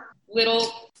 4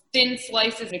 little thin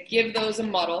slices to give those a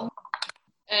muddle.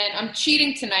 And I'm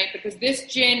cheating tonight because this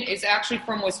gin is actually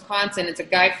from Wisconsin. It's a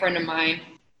guy friend of mine.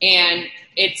 And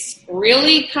it's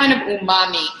really kind of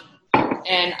umami.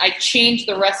 And I changed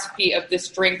the recipe of this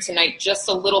drink tonight just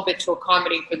a little bit to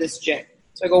accommodate for this gin.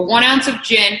 So I go 1 ounce of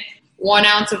gin, 1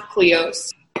 ounce of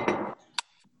Kleos.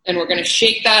 And we're going to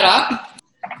shake that up.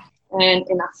 And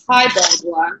in a highball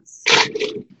glass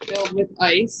filled with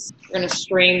ice, we're going to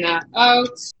strain that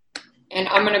out. And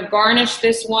I'm going to garnish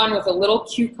this one with a little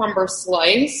cucumber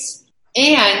slice.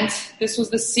 And this was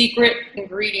the secret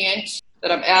ingredient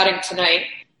that I'm adding tonight.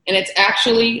 And it's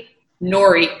actually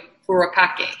nori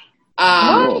furikake.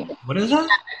 What is that?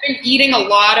 I've been eating a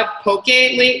lot of poke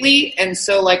lately. And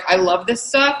so, I love this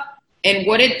stuff. And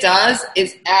what it does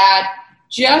is add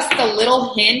just a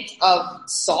little hint of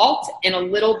salt and a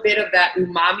little bit of that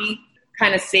umami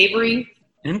kind of savory.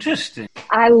 Interesting.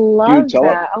 I love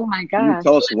that. Oh my gosh. Can you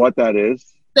tell us what that is?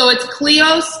 So it's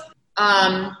Kleos,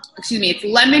 it's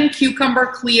lemon, cucumber,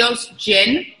 Kleos,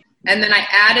 gin. And then I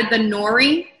added the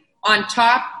nori on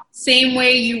top, same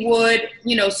way you would,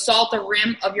 salt the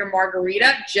rim of your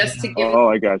margarita just to give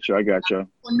I got you.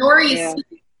 Well,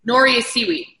 nori is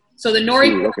seaweed. So the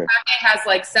nori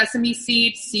has sesame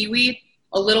seed, seaweed,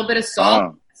 a little bit of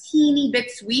salt, teeny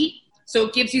bit sweet. So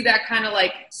it gives you that kind of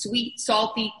sweet,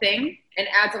 salty thing and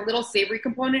adds a little savory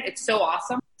component. It's so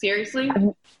awesome. Seriously.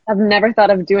 I've never thought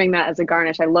of doing that as a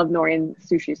garnish. I love nori in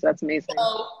sushi, so that's amazing.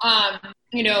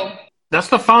 So, that's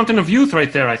the fountain of youth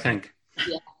right there, I think.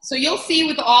 Yeah. So you'll see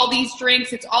with all these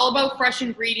drinks, it's all about fresh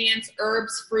ingredients,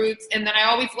 herbs, fruits, and then I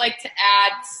always like to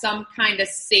add some kind of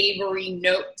savory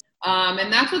note.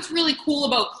 And that's what's really cool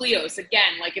about Kleos.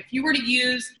 Again, if you were to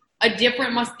use a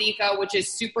different Mastika, which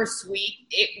is super sweet,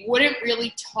 it wouldn't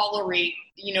really tolerate,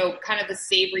 kind of the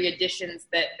savory additions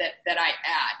that I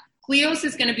add. Kleos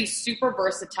is going to be super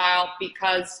versatile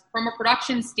because from a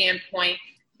production standpoint,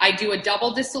 I do a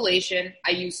double distillation. I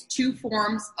use 2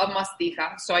 forms of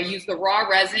Mastika. So I use the raw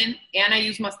resin and I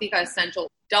use Mastika Essential.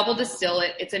 Double distill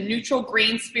it. It's a neutral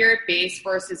grain spirit base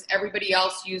versus everybody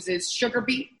else uses sugar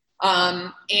beet.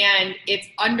 And it's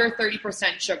under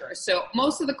 30% sugar. So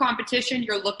most of the competition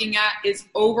you're looking at is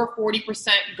over 40%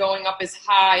 going up as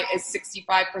high as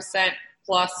 65%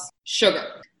 plus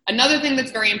sugar. Another thing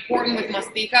that's very important with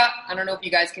Mastika, I don't know if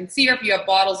you guys can see or if you have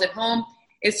bottles at home,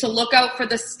 is to look out for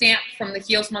the stamp from the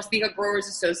Chios Mastika Growers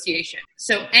Association.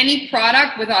 So any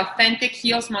product with authentic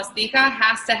Chios Mastika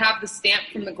has to have the stamp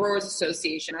from the Growers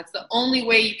Association. That's the only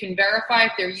way you can verify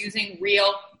if they're using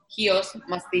real Chios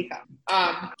Mastika.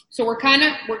 So we're going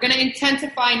to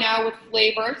intensify now with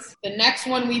flavors. The next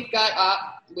one we've got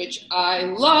up, which I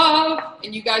love,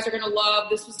 and you guys are going to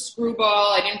love, this was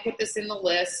Screwball. I didn't put this in the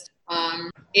list.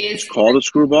 It's called a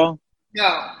Screwball?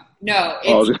 No.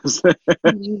 It's,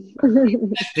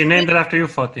 She named it after you,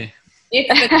 Foti. It's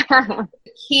the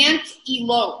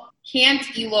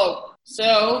Can't elope.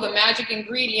 So the magic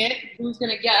ingredient, who's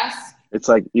going to guess? it's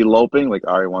like eloping, like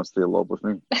Ari wants to elope with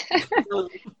me.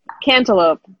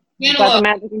 Cantaloupe. That's a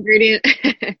magic ingredient.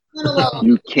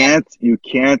 You can't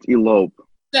elope.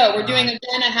 So we're doing,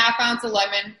 again, a half ounce of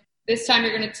lemon. This time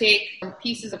you're going to take some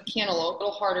pieces of cantaloupe, a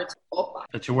little harder to elope on.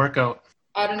 That's your workout.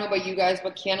 I don't know about you guys,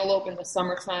 but cantaloupe in the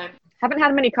summertime, Haven't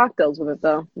had many cocktails with it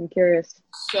though. I'm curious.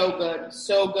 so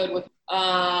good with,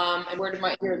 and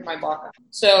here's my vodka.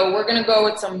 So we're going to go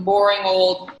with some boring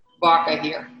old vodka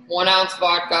here. 1 ounce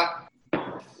vodka,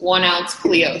 1 ounce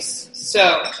Kleos.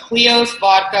 So Kleos,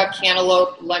 vodka,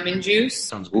 cantaloupe, lemon juice.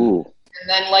 Sounds good. Ooh. And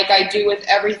then like I do with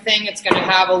everything, it's going to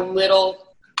have a little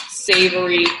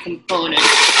savory component.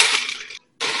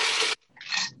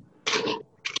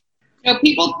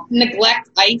 People neglect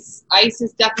ice. Ice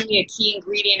is definitely a key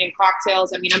ingredient in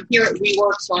cocktails. I mean, I'm here at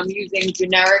WeWork, so I'm using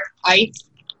generic ice.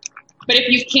 But if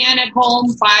you can at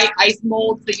home, buy ice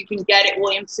molds that you can get at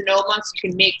Williams-Sonoma, so you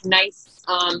can make nice,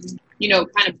 kind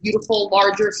of beautiful,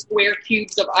 larger square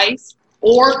cubes of ice.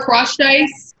 Or crushed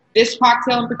ice. This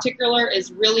cocktail in particular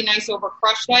is really nice over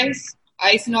crushed ice.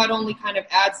 Ice not only kind of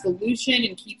adds dilution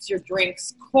and keeps your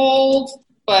drinks cold,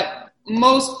 but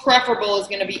most preferable is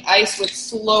going to be ice with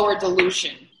slower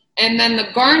dilution. And then the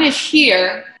garnish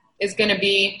here is going to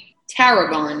be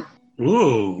tarragon.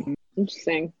 Ooh.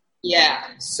 Interesting. Yeah.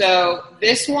 So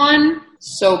this one,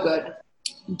 so good.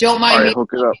 Don't mind All me. right,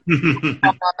 hook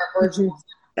it up.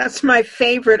 That's my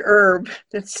favorite herb.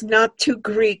 It's not too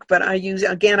Greek, but I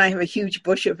have a huge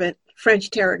bush of it.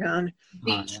 French tarragon.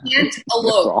 The That's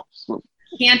cantaloupe. awesome.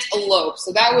 Cantaloupe.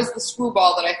 So that was the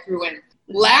Screwball that I threw in.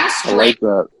 Last I like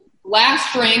that.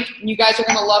 Last drink, and you guys are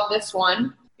going to love this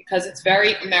one because it's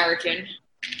very American,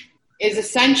 is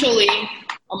essentially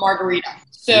a margarita.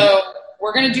 So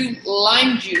we're going to do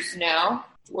lime juice now.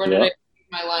 Where did I use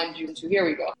my lime juice to? Here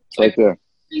we go. So Right there.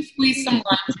 squeeze some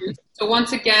lime juice. So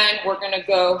once again, we're going to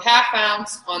go half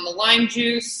ounce on the lime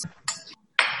juice.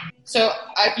 So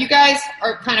if you guys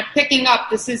are kind of picking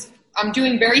up, I'm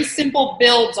doing very simple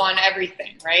builds on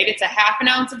everything, right? It's a half an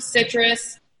ounce of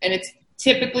citrus, and it's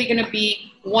typically going to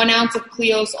be 1 ounce of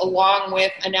Kleos along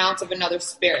with an ounce of another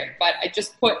spirit. But I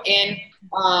just put in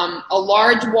a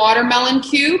large watermelon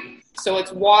cube. So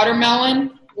it's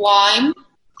watermelon, lime.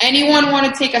 Anyone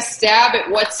want to take a stab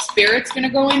at what spirit's going to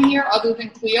go in here other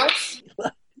than Kleos?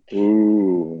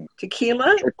 Ooh.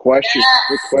 Tequila? Good question.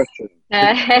 Good question.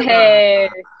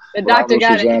 Hey, the doctor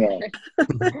Bravo, got Susanna.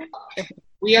 it.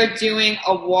 We are doing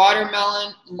a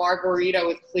watermelon margarita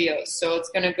with Kleos. So it's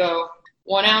going to go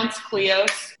 1 ounce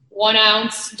Kleos, 1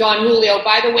 ounce Don Julio.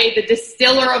 By the way, the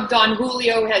distiller of Don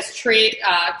Julio has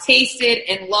tasted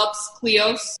and loves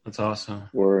Kleos. That's awesome.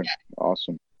 Word.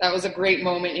 Awesome. That was a great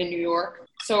moment in New York.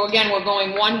 So again, we're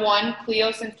going 1-1,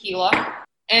 Kleos and tequila.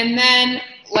 And then,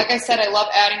 like I said, I love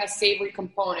adding a savory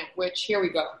component, which here we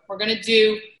go. We're going to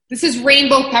do, this is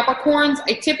rainbow peppercorns.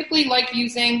 I typically like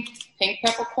using pink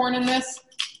peppercorn in this,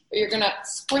 but you're going to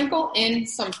sprinkle in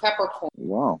some peppercorn.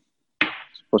 Wow.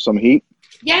 For some heat?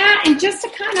 Yeah, and just to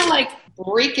kind of like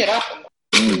break it up.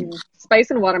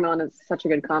 Spice and watermelon is such a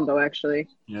good combo, actually.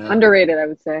 Yeah. Underrated, I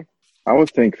would say. I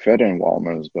would think feta and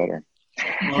watermelon is better.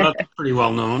 Well, that's pretty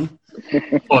well known.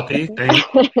 Foti, thanks.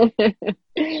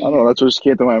 I don't know. That's what just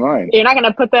came to my mind. You're not going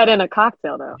to put that in a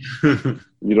cocktail, though.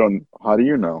 You don't. How do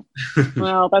you know?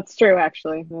 Well, that's true,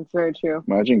 actually. That's very true.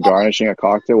 Imagine garnishing a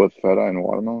cocktail with feta and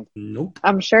watermelon. Nope.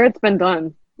 I'm sure it's been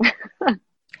done.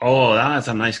 Oh, that's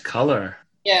a nice color.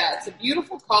 Yeah, it's a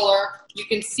beautiful color. You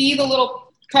can see the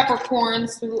little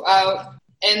peppercorns throughout.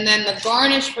 And then the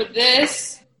garnish for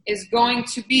this is going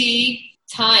to be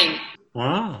thyme.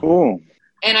 Wow. Oh,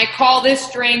 And I call this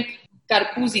drink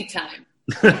Carpuzzi time.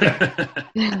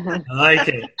 I like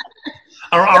it.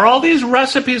 Are all these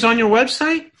recipes on your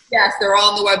website? Yes, they're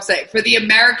all on the website. For the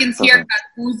Americans here,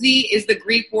 Carpuzzi is the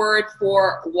Greek word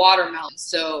for watermelon.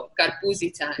 So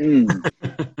Carpuzzi time.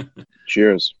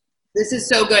 Cheers. This is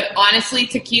so good. Honestly,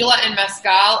 tequila and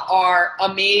mezcal are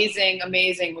amazing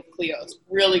with Clio's.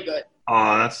 Really good.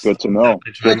 Oh, that's Good to know.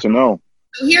 Good to know.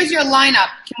 So here's your lineup.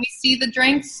 Can we see the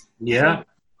drinks? Yeah.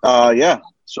 Yeah.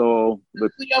 So the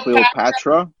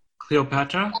Cleopatra.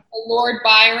 Cleopatra. The Lord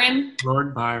Byron.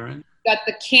 Lord Byron. Got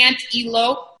the Can't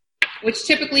Elope, which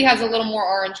typically has a little more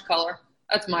orange color.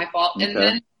 That's my fault. And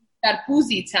then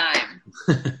Carpuzzi time.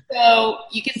 So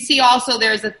you can see also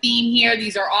there's a theme here.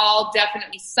 These are all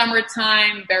definitely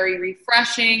summertime, very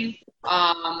refreshing,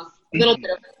 a little bit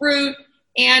of fruit.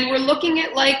 And we're looking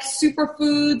at like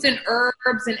superfoods and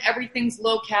herbs and everything's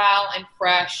low-cal and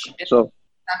fresh. And So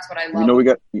that's what I love. we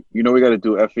got to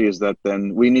do, Effie, is that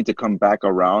then we need to come back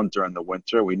around during the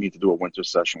winter. We need to do a winter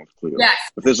session with Cleo. Yes.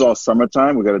 If this is all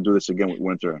summertime, we got to do this again with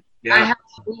winter. Yeah.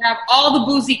 We have all the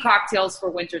boozy cocktails for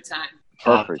wintertime.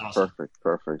 Perfect, Awesome.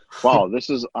 perfect. Wow, this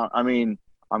is, I'm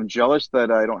jealous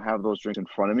that I don't have those drinks in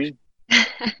front of me.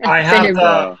 I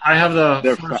have the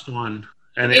They're first one,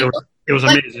 and it was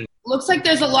amazing. Looks like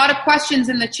there's a lot of questions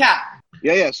in the chat.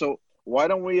 Yeah. So why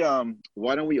don't we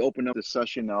open up the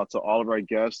session now to all of our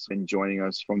guests and joining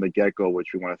us from the get-go, which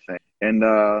we want to thank, and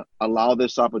allow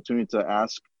this opportunity to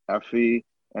ask Effie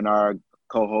and our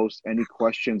co-host any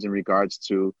questions in regards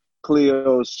to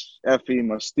Clio's, Effie,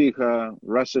 Masticha,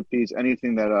 recipes,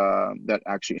 anything that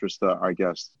actually interests our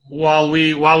guests. While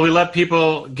we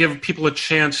give people a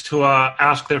chance to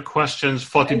ask their questions,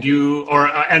 Foti, do you or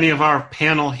any of our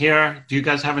panel here, do you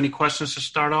guys have any questions to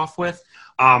start off with?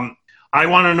 I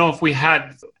want to know if we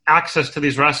had access to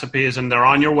these recipes, and they're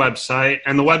on your website.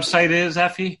 And the website is,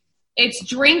 Effie? It's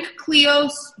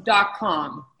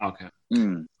drinkcleos.com. Okay.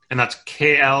 And that's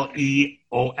Kleos.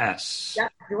 Yep,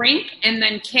 drink and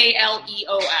then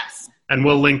Kleos. And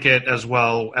we'll link it as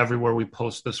well everywhere we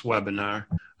post this webinar.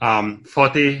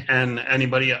 Foti and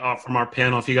anybody from our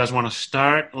panel, if you guys want to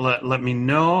start, let me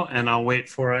know, and I'll wait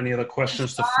for any of the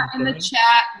questions to filter in the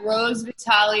chat, Rose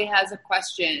Vitali has a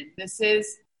question. This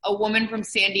is a woman from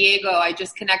San Diego I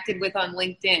just connected with on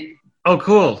LinkedIn. Oh,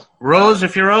 cool. Rose,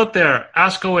 if you're out there,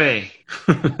 ask away.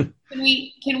 Can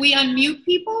we unmute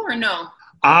people or no?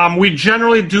 We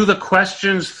generally do the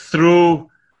questions through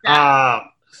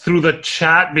the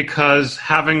chat because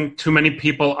having too many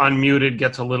people unmuted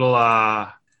gets a little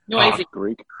noisy.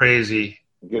 Crazy.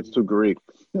 It gets too Greek.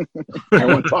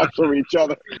 Everyone talks over each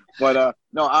other. But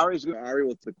no, Ari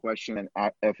will take the question, and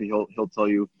Effie, he'll tell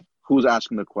you who's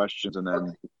asking the questions, and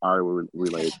then Ari will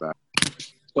relay it back.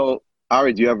 So,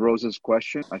 Ari, do you have Rose's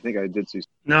question? I think I did see.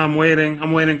 No, I'm waiting.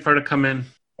 I'm waiting for her to come in.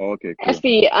 Oh, okay, cool.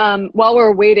 Effie, while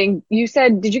we're waiting, you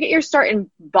said, did you get your start in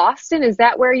Boston? Is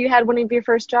that where you had one of your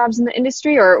first jobs in the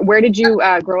industry, or where did you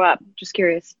grow up? Just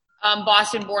curious.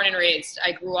 Boston, born and raised.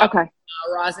 I grew up in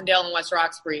Rosendale and West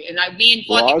Roxbury. And me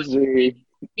and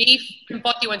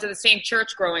Foti went to the same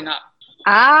church growing up.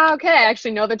 Ah, okay. I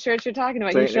actually know the church you're talking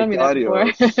about. You showed me that before.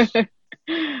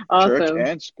 Awesome. Church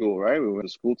and school, right? We went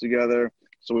to school together.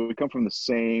 So we come from the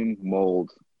same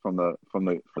mold from the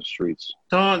streets.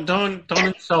 Don't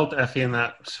insult Effie in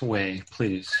that way,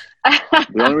 please.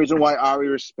 The only reason why Ari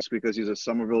respects because he's a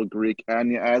Somerville Greek,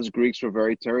 and as Greeks we're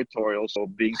very territorial. So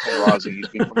being from Roslyn, he's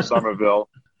being from Somerville.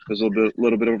 There's a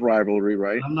little bit of rivalry,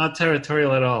 right? I'm not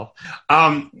territorial at all.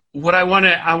 What I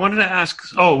wanted to ask.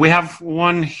 Oh, we have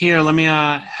one here. Let me.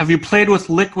 Have you played with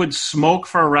liquid smoke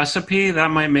for a recipe?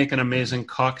 That might make an amazing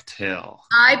cocktail.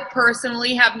 I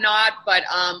personally have not, but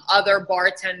other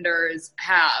bartenders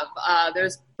have.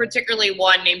 There's particularly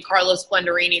one named Carlos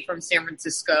Splendorini from San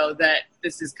Francisco that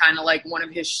this is kind of like one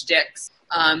of his shticks.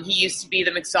 He used to be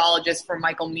the mixologist for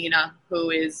Michael Mina,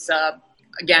 who is.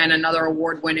 Again, another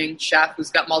award-winning chef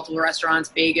who's got multiple restaurants,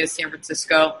 Vegas, San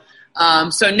Francisco.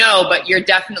 So no, but you're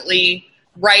definitely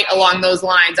right along those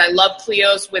lines. I love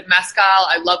Clio's with mezcal.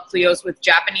 I love Clio's with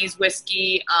Japanese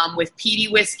whiskey, with peaty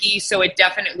whiskey. So it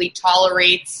definitely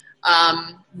tolerates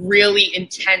really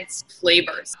intense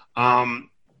flavors.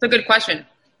 It's a good question.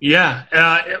 Yeah.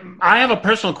 I have a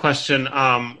personal question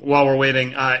while we're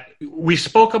waiting. We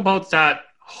spoke about that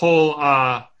whole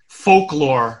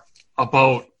folklore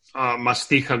about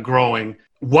Masticha growing.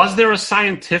 Was there a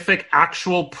scientific,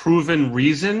 actual proven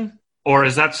reason, or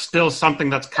is that still something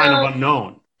that's kind of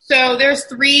unknown? So there's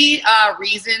three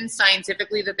reasons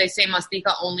scientifically that they say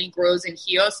Mastika only grows in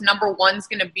Chios. Number one is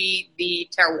going to be the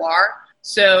terroir.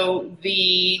 So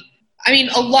a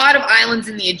lot of islands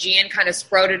in the Aegean kind of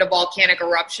sprouted a volcanic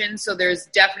eruption. So there's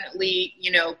definitely,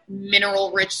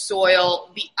 mineral-rich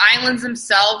soil. The islands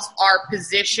themselves are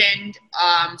positioned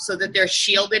so that they're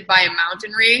shielded by a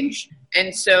mountain range.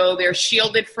 And so they're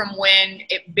shielded from wind.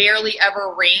 It barely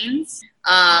ever rains.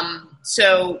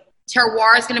 So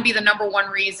terroir is going to be the number one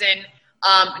reason.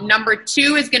 Number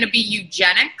two is going to be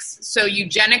eugenics. So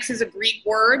eugenics is a Greek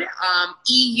word.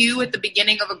 EU at the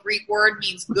beginning of a Greek word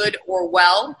means good or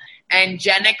well, and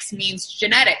genics means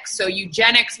genetics. So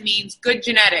eugenics means good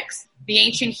genetics. The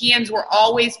ancient Chians were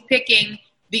always picking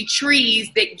the trees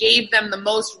that gave them the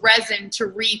most resin to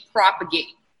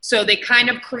repropagate. So they kind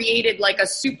of created like a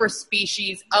super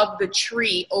species of the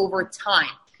tree over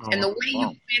time. And the way you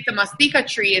plant the mastika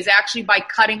tree is actually by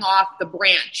cutting off the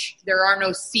branch. There are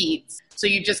no seeds. So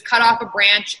you just cut off a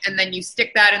branch and then you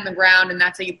stick that in the ground, and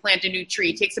that's how you plant a new tree.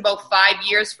 It takes about 5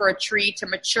 years for a tree to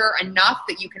mature enough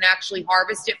that you can actually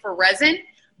harvest it for resin.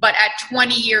 But at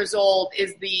 20 years old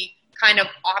is the kind of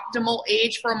optimal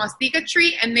age for a mastika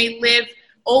tree, and they live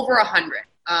over 100.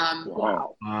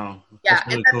 Wow. Yeah.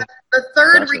 Really and cool.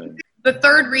 The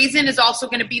third reason is also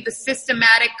going to be the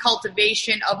systematic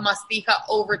cultivation of mastika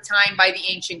over time by the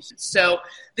ancients. So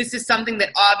this is something that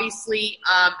obviously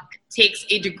takes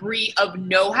a degree of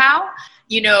know-how.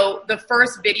 The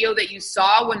first video that you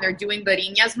saw when they're doing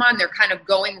Bariñasma, they're kind of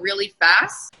going really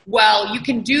fast. Well, you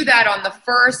can do that on the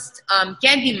first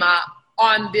Kendima,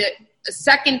 on the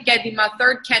second Kendima,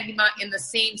 third Kendima in the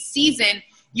same season.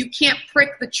 You can't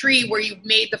prick the tree where you've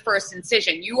made the first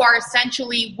incision. You are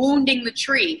essentially wounding the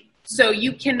tree. So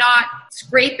you cannot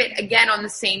scrape it again on the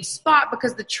same spot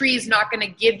because the tree is not going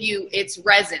to give you its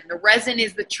resin. The resin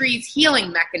is the tree's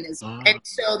healing mechanism. And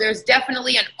so there's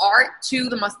definitely an art to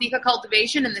the mastika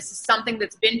cultivation, and this is something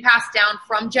that's been passed down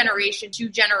from generation to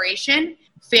generation,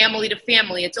 family to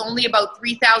family. It's only about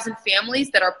 3,000 families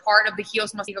that are part of the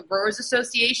Chios Mastika Growers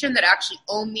Association that actually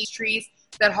own these trees,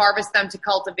 that harvest them to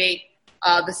cultivate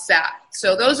the sap.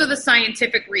 So those are the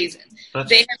scientific reasons.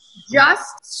 They have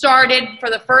just started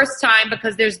for the first time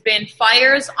because there's been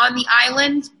fires on the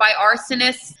island by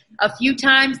arsonists a few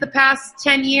times the past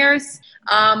 10 years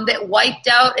that wiped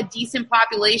out a decent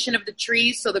population of the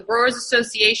trees. So the Growers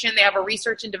Association, they have a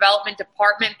research and development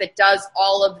department that does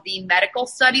all of the medical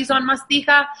studies on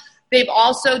mastika. They've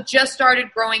also just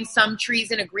started growing some trees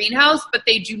in a greenhouse, but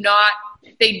they do not,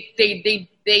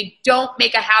 they don't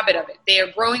make a habit of it. They are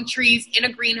growing trees in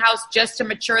a greenhouse just to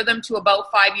mature them to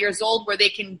about 5 years old, where they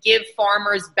can give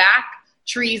farmers back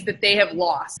trees that they have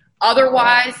lost.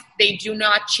 Otherwise, they do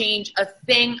not change a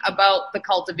thing about the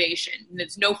cultivation.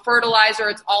 There's no fertilizer.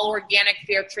 It's all organic,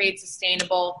 fair trade,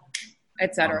 sustainable,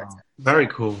 et cetera, et cetera. Very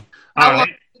cool. All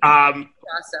right.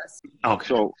 Process. Okay.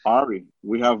 So Ari,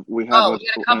 we have we got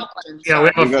a couple questions. Yeah,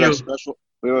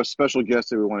 we have a special guest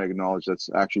that we want to acknowledge that's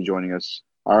actually joining us.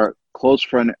 Our close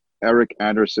friend Eric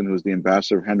Anderson, who's the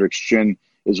ambassador of Hendrick's Gin,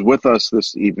 is with us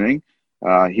this evening.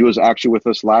 He was actually with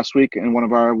us last week in one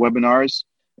of our webinars,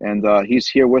 and he's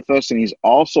here with us, and he's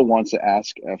also wants to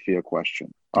ask Effie a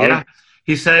question. Yeah,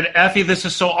 he said, Effie, this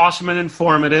is so awesome and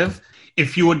informative.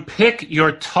 If you would pick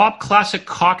your top classic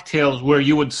cocktails where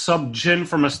you would sub gin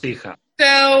for mastika.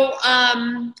 So,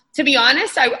 to be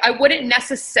honest, I wouldn't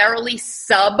necessarily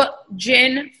sub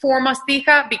gin for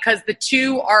mastika because the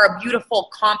two are a beautiful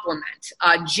complement.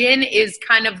 Gin is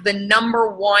kind of the number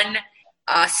one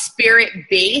spirit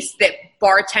base that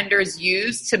bartenders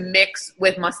use to mix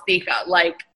with mastika.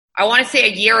 Like, I want to say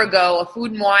a year ago, a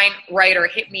food and wine writer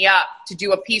hit me up to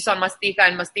do a piece on mastika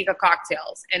and mastika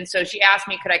cocktails. And so she asked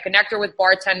me, could I connect her with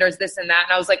bartenders, this and that?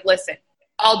 And I was like, listen,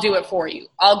 I'll do it for you.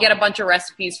 I'll get a bunch of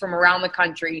recipes from around the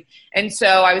country. And so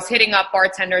I was hitting up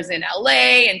bartenders in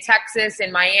LA, in Texas,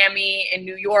 in Miami, in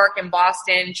New York, in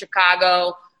Boston,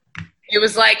 Chicago. It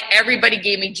was like everybody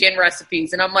gave me gin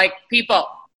recipes. And I'm like, people,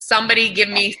 somebody give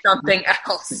me something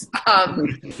else.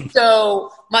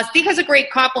 So mastika is a great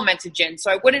complement to gin.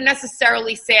 So I wouldn't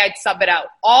necessarily say I'd sub it out.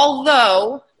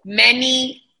 Although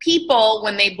many people,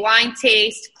 when they blind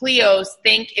taste Clios,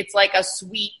 think it's like a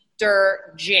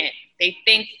sweeter gin.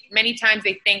 Many times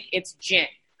they think it's gin.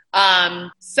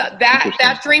 So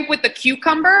that drink with the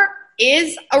cucumber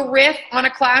is a riff on a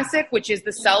classic, which is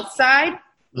the South Side.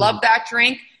 Love that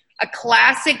drink. A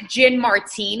classic gin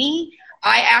martini,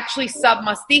 I actually sub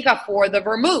mastika for the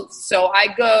vermouth. So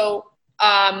I go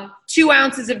 2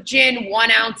 ounces of gin,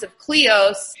 1 ounce of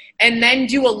Clios, and then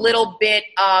do a little bit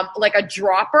like a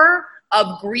dropper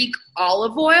of Greek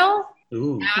olive oil.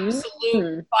 Ooh.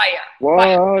 Absolute fire. What?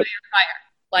 Fire.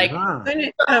 Like,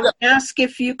 Ask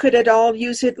if you could at all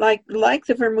use it like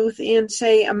the vermouth in,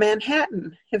 say, a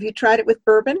Manhattan. Have you tried it with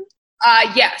bourbon?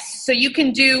 Yes. So you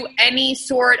can do any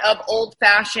sort of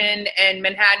old-fashioned and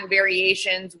Manhattan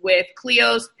variations with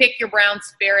Kleos. Pick your brown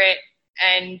spirit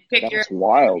and pick That's your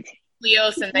wild.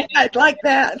 Kleos, and then I'd like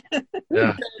that.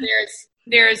 Yeah. so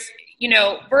there's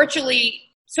virtually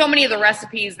so many of the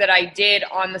recipes that I did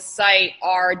on the site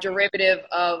are derivative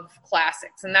of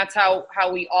classics, and that's how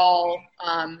we all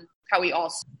And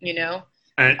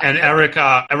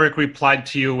Eric replied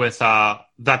to you with,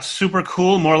 that's super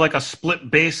cool, more like a split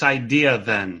base idea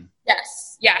then.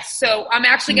 Yes. So I'm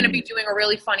actually going to be doing a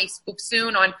really funny spoof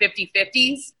soon on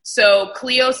 50-50s. So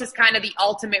Kleos is kind of the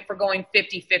ultimate for going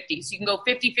 50-50. So you can go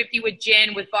 50-50 with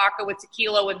gin, with vodka, with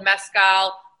tequila, with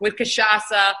mezcal, with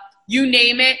cachaça. You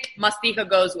name it, Mastica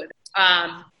goes with it.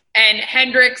 And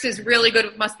Hendrix is really good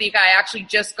with Mastica. I actually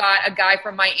just got a guy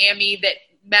from Miami that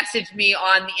messaged me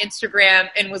on the Instagram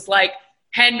and was like,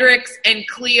 Hendrix and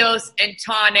Kleos and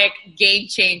tonic, game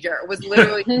changer. It was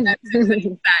literally that.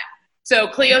 So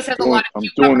Kleos has a lot of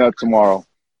cucumber. I'm doing that tomorrow.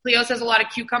 Kleos has a lot of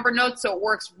cucumber notes, so it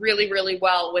works really, really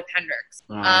well with Hendrix.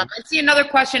 I see another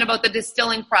question about the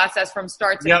distilling process from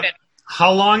start to finish.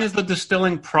 How long is the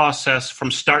distilling process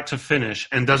from start to finish?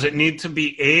 And does it need to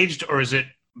be aged, or is it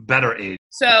better aged?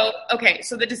 So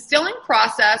the distilling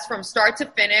process from start to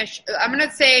finish, I'm going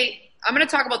to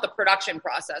talk about the production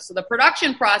process. So the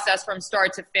production process from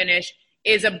start to finish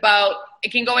is it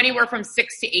can go anywhere from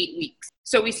 6 to 8 weeks.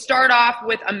 So we start off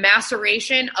with a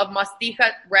maceration of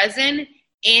Mastica resin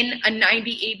in a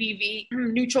 90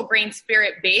 ABV neutral grain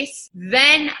spirit base.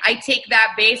 Then I take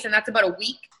that base, and that's about a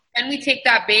week. Then we take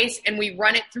that base and we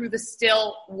run it through the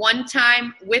still one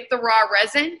time with the raw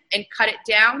resin and cut it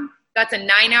down. That's a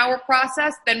 9-hour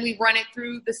process. Then we run it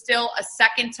through the still a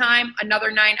second time, another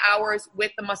 9 hours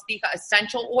with the Mastica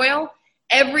essential oil.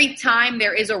 Every time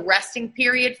there is a resting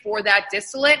period for that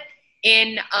distillate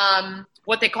in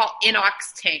what they call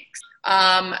inox tanks.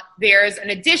 There's an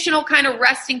additional kind of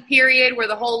resting period where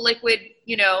the whole liquid,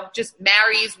 just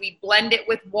marries. We blend it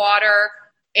with water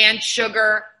and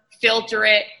sugar, filter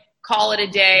it, call it a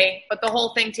day. But the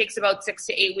whole thing takes about 6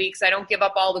 to 8 weeks. I don't give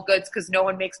up all the goods because no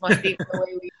one makes Mastica the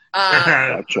way we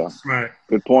Gotcha. Right.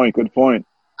 Good point. And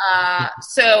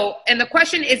the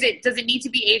question is, does it need to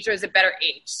be aged or is it better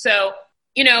aged? So,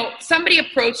 somebody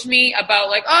approached me about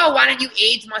like, oh, why don't you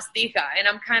age Mastica? And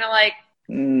I'm kind of like,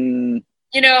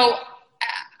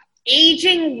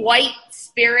 aging white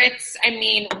spirits,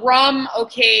 rum,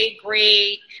 okay,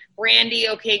 great. Brandy,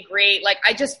 okay, great. Like,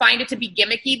 I just find it to be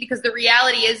gimmicky because the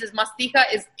reality is Mastica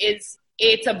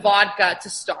it's a vodka to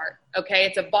start, okay?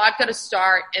 It's a vodka to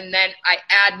start, and then I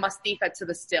add Mastica to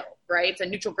the still, right? It's a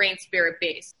neutral grain spirit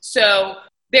base. So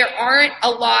there are a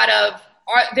lot of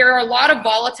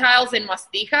volatiles in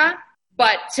Mastica,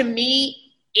 but to me,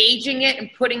 aging it and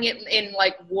putting it in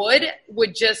like wood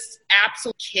would just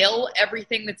absolutely kill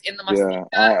everything that's in the Mastica.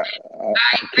 Yeah,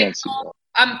 I can't see that.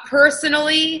 I'm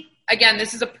personally, again,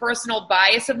 this is a personal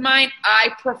bias of mine, I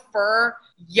prefer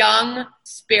young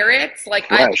spirits. Like,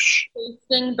 fresh. I like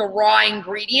tasting the raw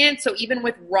ingredients. So even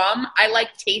with rum, I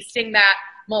like tasting that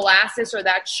molasses or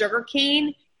that sugar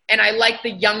cane. And I like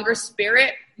the younger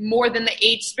spirit more than the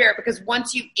aged spirit, because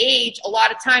once you age, a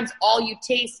lot of times all you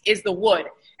taste is the wood.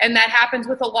 And that happens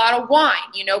with a lot of wine.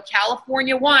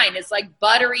 California wine is like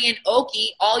buttery and oaky.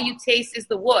 All you taste is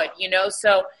the wood,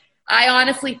 So I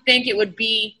honestly think it would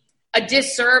be a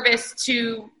disservice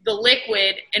to the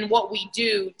liquid and what we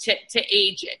do to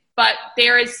age it. But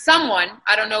there is someone,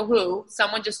 I don't know who,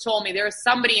 someone just told me there is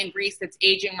somebody in Greece that's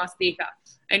aging Mastica.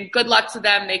 And good luck to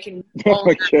them. They can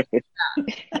own that.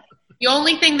 The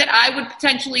only thing that I would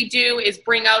potentially do is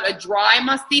bring out a dry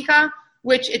Mastica,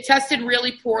 which it tested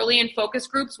really poorly in focus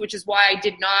groups, which is why I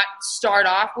did not start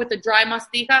off with a dry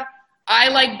Mastica. I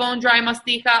like bone dry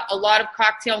Mastica. A lot of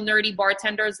cocktail nerdy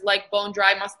bartenders like bone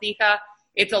dry Mastica.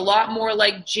 It's a lot more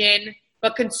like gin,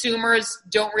 but consumers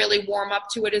don't really warm up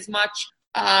to it as much.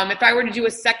 If I were to do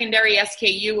a secondary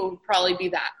SKU, it would probably be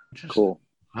that. Cool.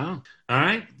 Wow. All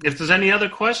right. If there's any other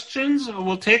questions,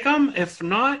 we'll take them. If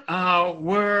not,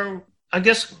 we're, I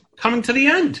guess, coming to the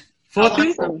end.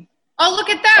 Awesome. Oh, look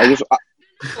at that.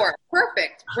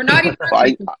 Perfect. We're not even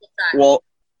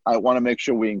I want to make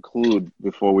sure we include,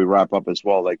 before we wrap up as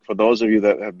well, like for those of you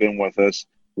that have been with us,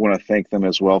 we want to thank them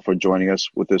as well for joining us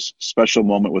with this special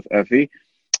moment with Effie.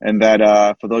 And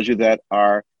that for those of you that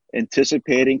are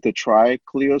anticipating to try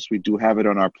Kleos, we do have it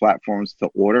on our platforms to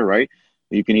order, right?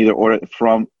 You can either order it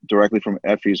directly from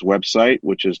Effie's website,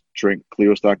 which is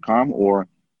drinkkleos.com, or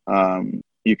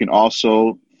you can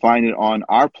also find it on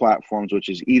our platforms, which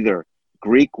is either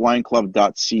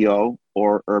GreekWineClub.co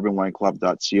or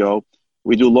urbanwineclub.co.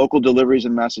 We do local deliveries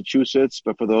in Massachusetts,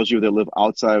 but for those of you that live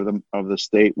outside of the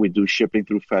state, we do shipping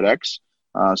through FedEx.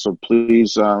 So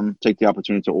please take the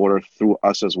opportunity to order through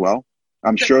us as well.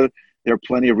 I'm sure there are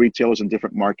plenty of retailers in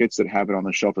different markets that have it on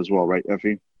the shelf as well, right,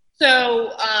 Effie?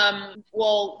 So,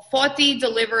 Forti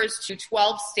delivers to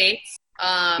 12 states.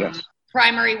 Yes.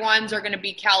 Primary ones are going to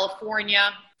be California.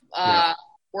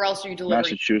 Where else are you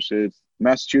delivering?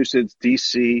 Massachusetts,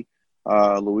 DC,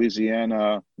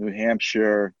 Louisiana, New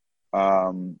Hampshire,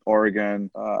 Oregon.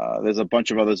 There's a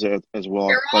bunch of others as well,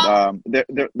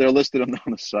 they're listed on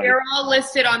the site. They're all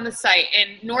listed on the site.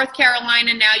 In North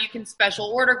Carolina now you can special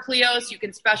order Cleos. You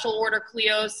can special order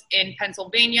Cleos in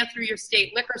Pennsylvania through your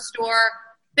state liquor store.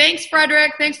 Thanks,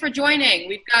 Frederick. Thanks for joining.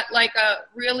 We've got like a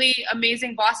really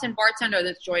amazing Boston bartender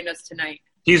that's joined us tonight.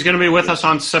 He's going to be with us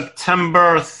on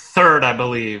September 3rd, I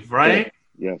believe, right?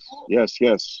 Yes.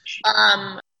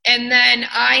 And then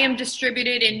I am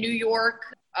distributed in New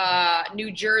York,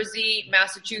 New Jersey,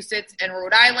 Massachusetts, and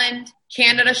Rhode Island.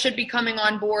 Canada should be coming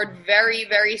on board very,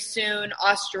 very soon.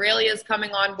 Australia is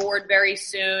coming on board very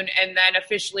soon. And then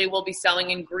officially we'll be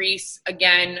selling in Greece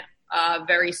again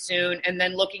very soon. And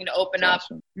then looking to open up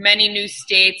many new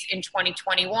states in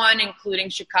 2021, including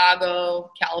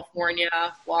Chicago, California,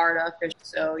 Florida.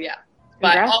 So, yeah.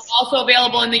 But also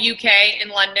available in the UK, in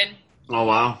London. Oh,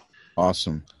 wow.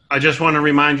 Awesome. I just want to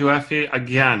remind you, Effie,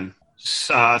 again,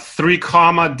 3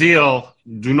 deal.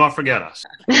 Do not forget us.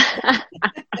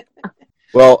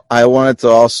 Well, I wanted to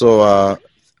also,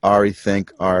 Ari,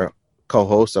 thank our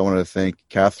co-host. I wanted to thank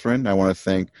Catherine. I want to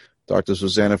thank Dr.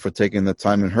 Susanna for taking the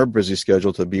time in her busy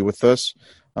schedule to be with us.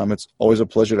 It's always a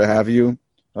pleasure to have you.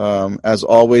 As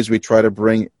always, we try to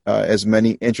bring as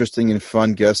many interesting and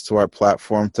fun guests to our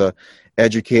platform to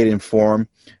educate, inform,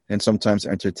 and sometimes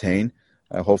entertain.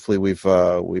 Hopefully,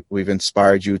 we've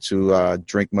inspired you to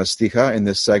drink Mastija in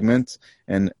this segment.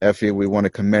 And Effie, we want to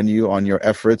commend you on your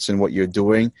efforts and what you're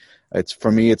doing. For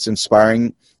me, it's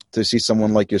inspiring to see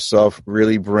someone like yourself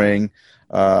really bring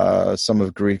some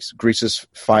of Greece's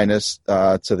finest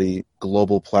to the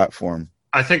global platform.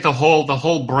 I think the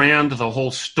whole brand, the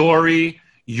whole story,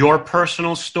 your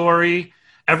personal story,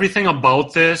 everything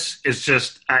about this is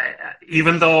just,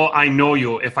 even though I know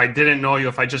you, if I didn't know you,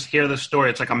 if I just hear the story,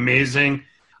 it's like amazing.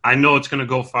 I know it's going to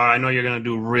go far. I know you're going to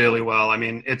do really well. I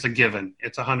mean, it's a given.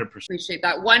 It's 100%. Appreciate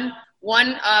that. One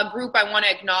group I want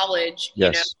to acknowledge,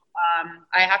 yes.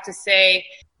 I have to say,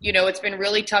 it's been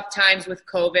really tough times with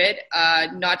COVID,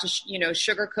 not to,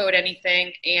 sugarcoat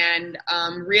anything. And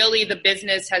really the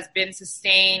business has been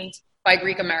sustained by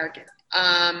Greek Americans.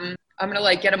 I'm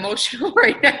going to get emotional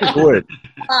right now. Good.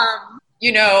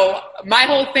 My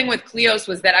whole thing with Cleos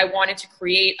was that I wanted to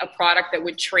create a product that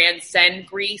would transcend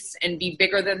Greece and be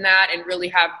bigger than that and really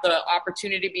have the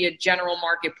opportunity to be a general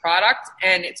market product.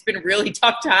 And it's been really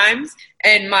tough times.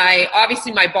 And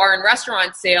obviously my bar and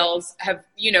restaurant sales have,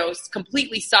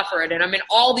 completely suffered. And I'm in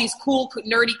all these cool,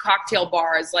 nerdy cocktail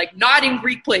bars, not in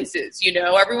Greek places,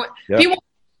 everyone, yep. People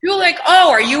are like,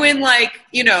 oh, are you in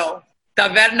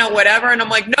Taverna, whatever, and I'm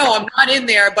like, no, I'm not in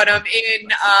there, but I'm in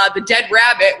the Dead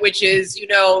Rabbit, which is,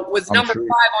 was number 5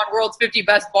 on World's 50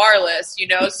 Best Bar list,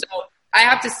 So I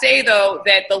have to say, though,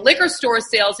 that the liquor store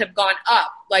sales have gone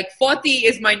up. Forti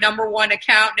is my number 1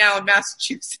 account now in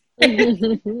Massachusetts.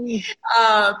 We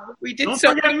did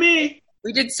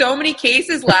so many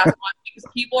cases last month because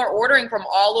people are ordering from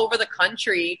all over the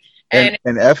country. And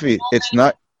Effie,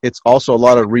 it's also a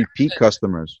lot of repeat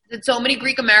customers. There's so many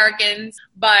Greek Americans,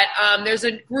 but there's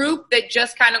a group that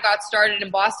just kind of got started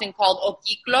in Boston called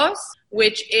Okiklos,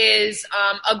 which is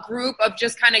a group of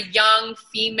just kind of young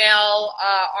female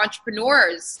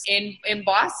entrepreneurs in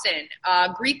Boston,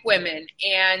 Greek women.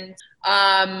 And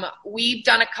we've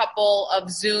done a couple of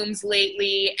Zooms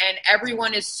lately, and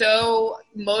everyone is so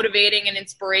motivating and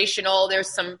inspirational.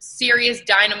 There's some serious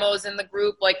dynamos in the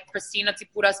group, like Christina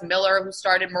Tsipouras Miller, who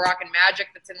started Moroccan Magic,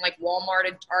 that's in Walmart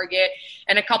and Target.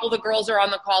 And a couple of the girls are on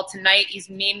the call tonight.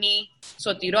 Ismini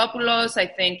Sotiropoulos, I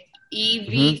think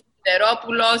Evie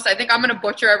Teropoulos. I think I'm going to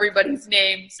butcher everybody's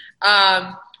names.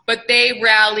 But they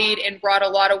rallied and brought a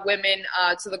lot of women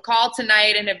to the call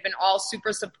tonight and have been all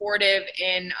super supportive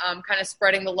in kind of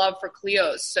spreading the love for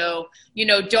Cleos. So,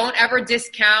 don't ever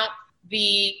discount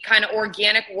the kind of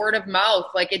organic word of mouth.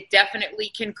 It definitely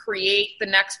can create the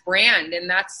next brand. And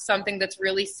that's something that's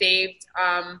really saved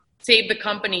the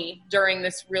company during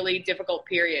this really difficult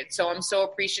period. So I'm so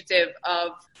appreciative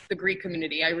of the Greek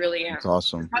community. I really am. That's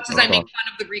awesome. As much as I make fun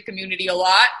of the Greek community a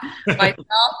lot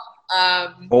myself,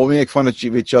 Well, we make fun of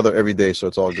each other every day, so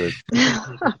it's all good.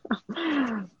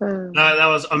 That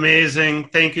was amazing.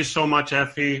 Thank you so much,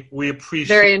 Effie. We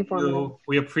appreciate Very informative. you.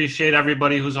 We appreciate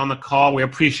everybody who's on the call. We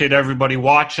appreciate everybody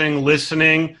watching,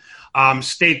 listening.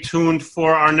 Stay tuned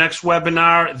for our next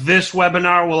webinar. This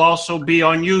webinar will also be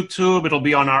on YouTube. It'll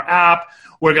be on our app.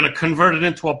 We're going to convert it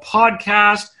into a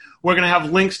podcast. We're going to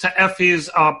have links to Effie's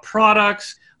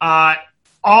products.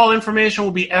 All information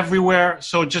will be everywhere,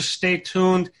 so just stay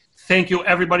tuned. Thank you,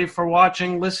 everybody, for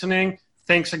watching, listening.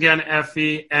 Thanks again,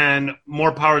 Effie, and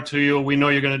more power to you. We know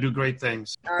you're going to do great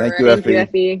things. Thank you,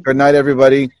 Effie. Good night,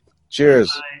 everybody. Cheers.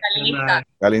 Good night.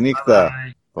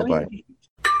 Kalinikta. Bye-bye.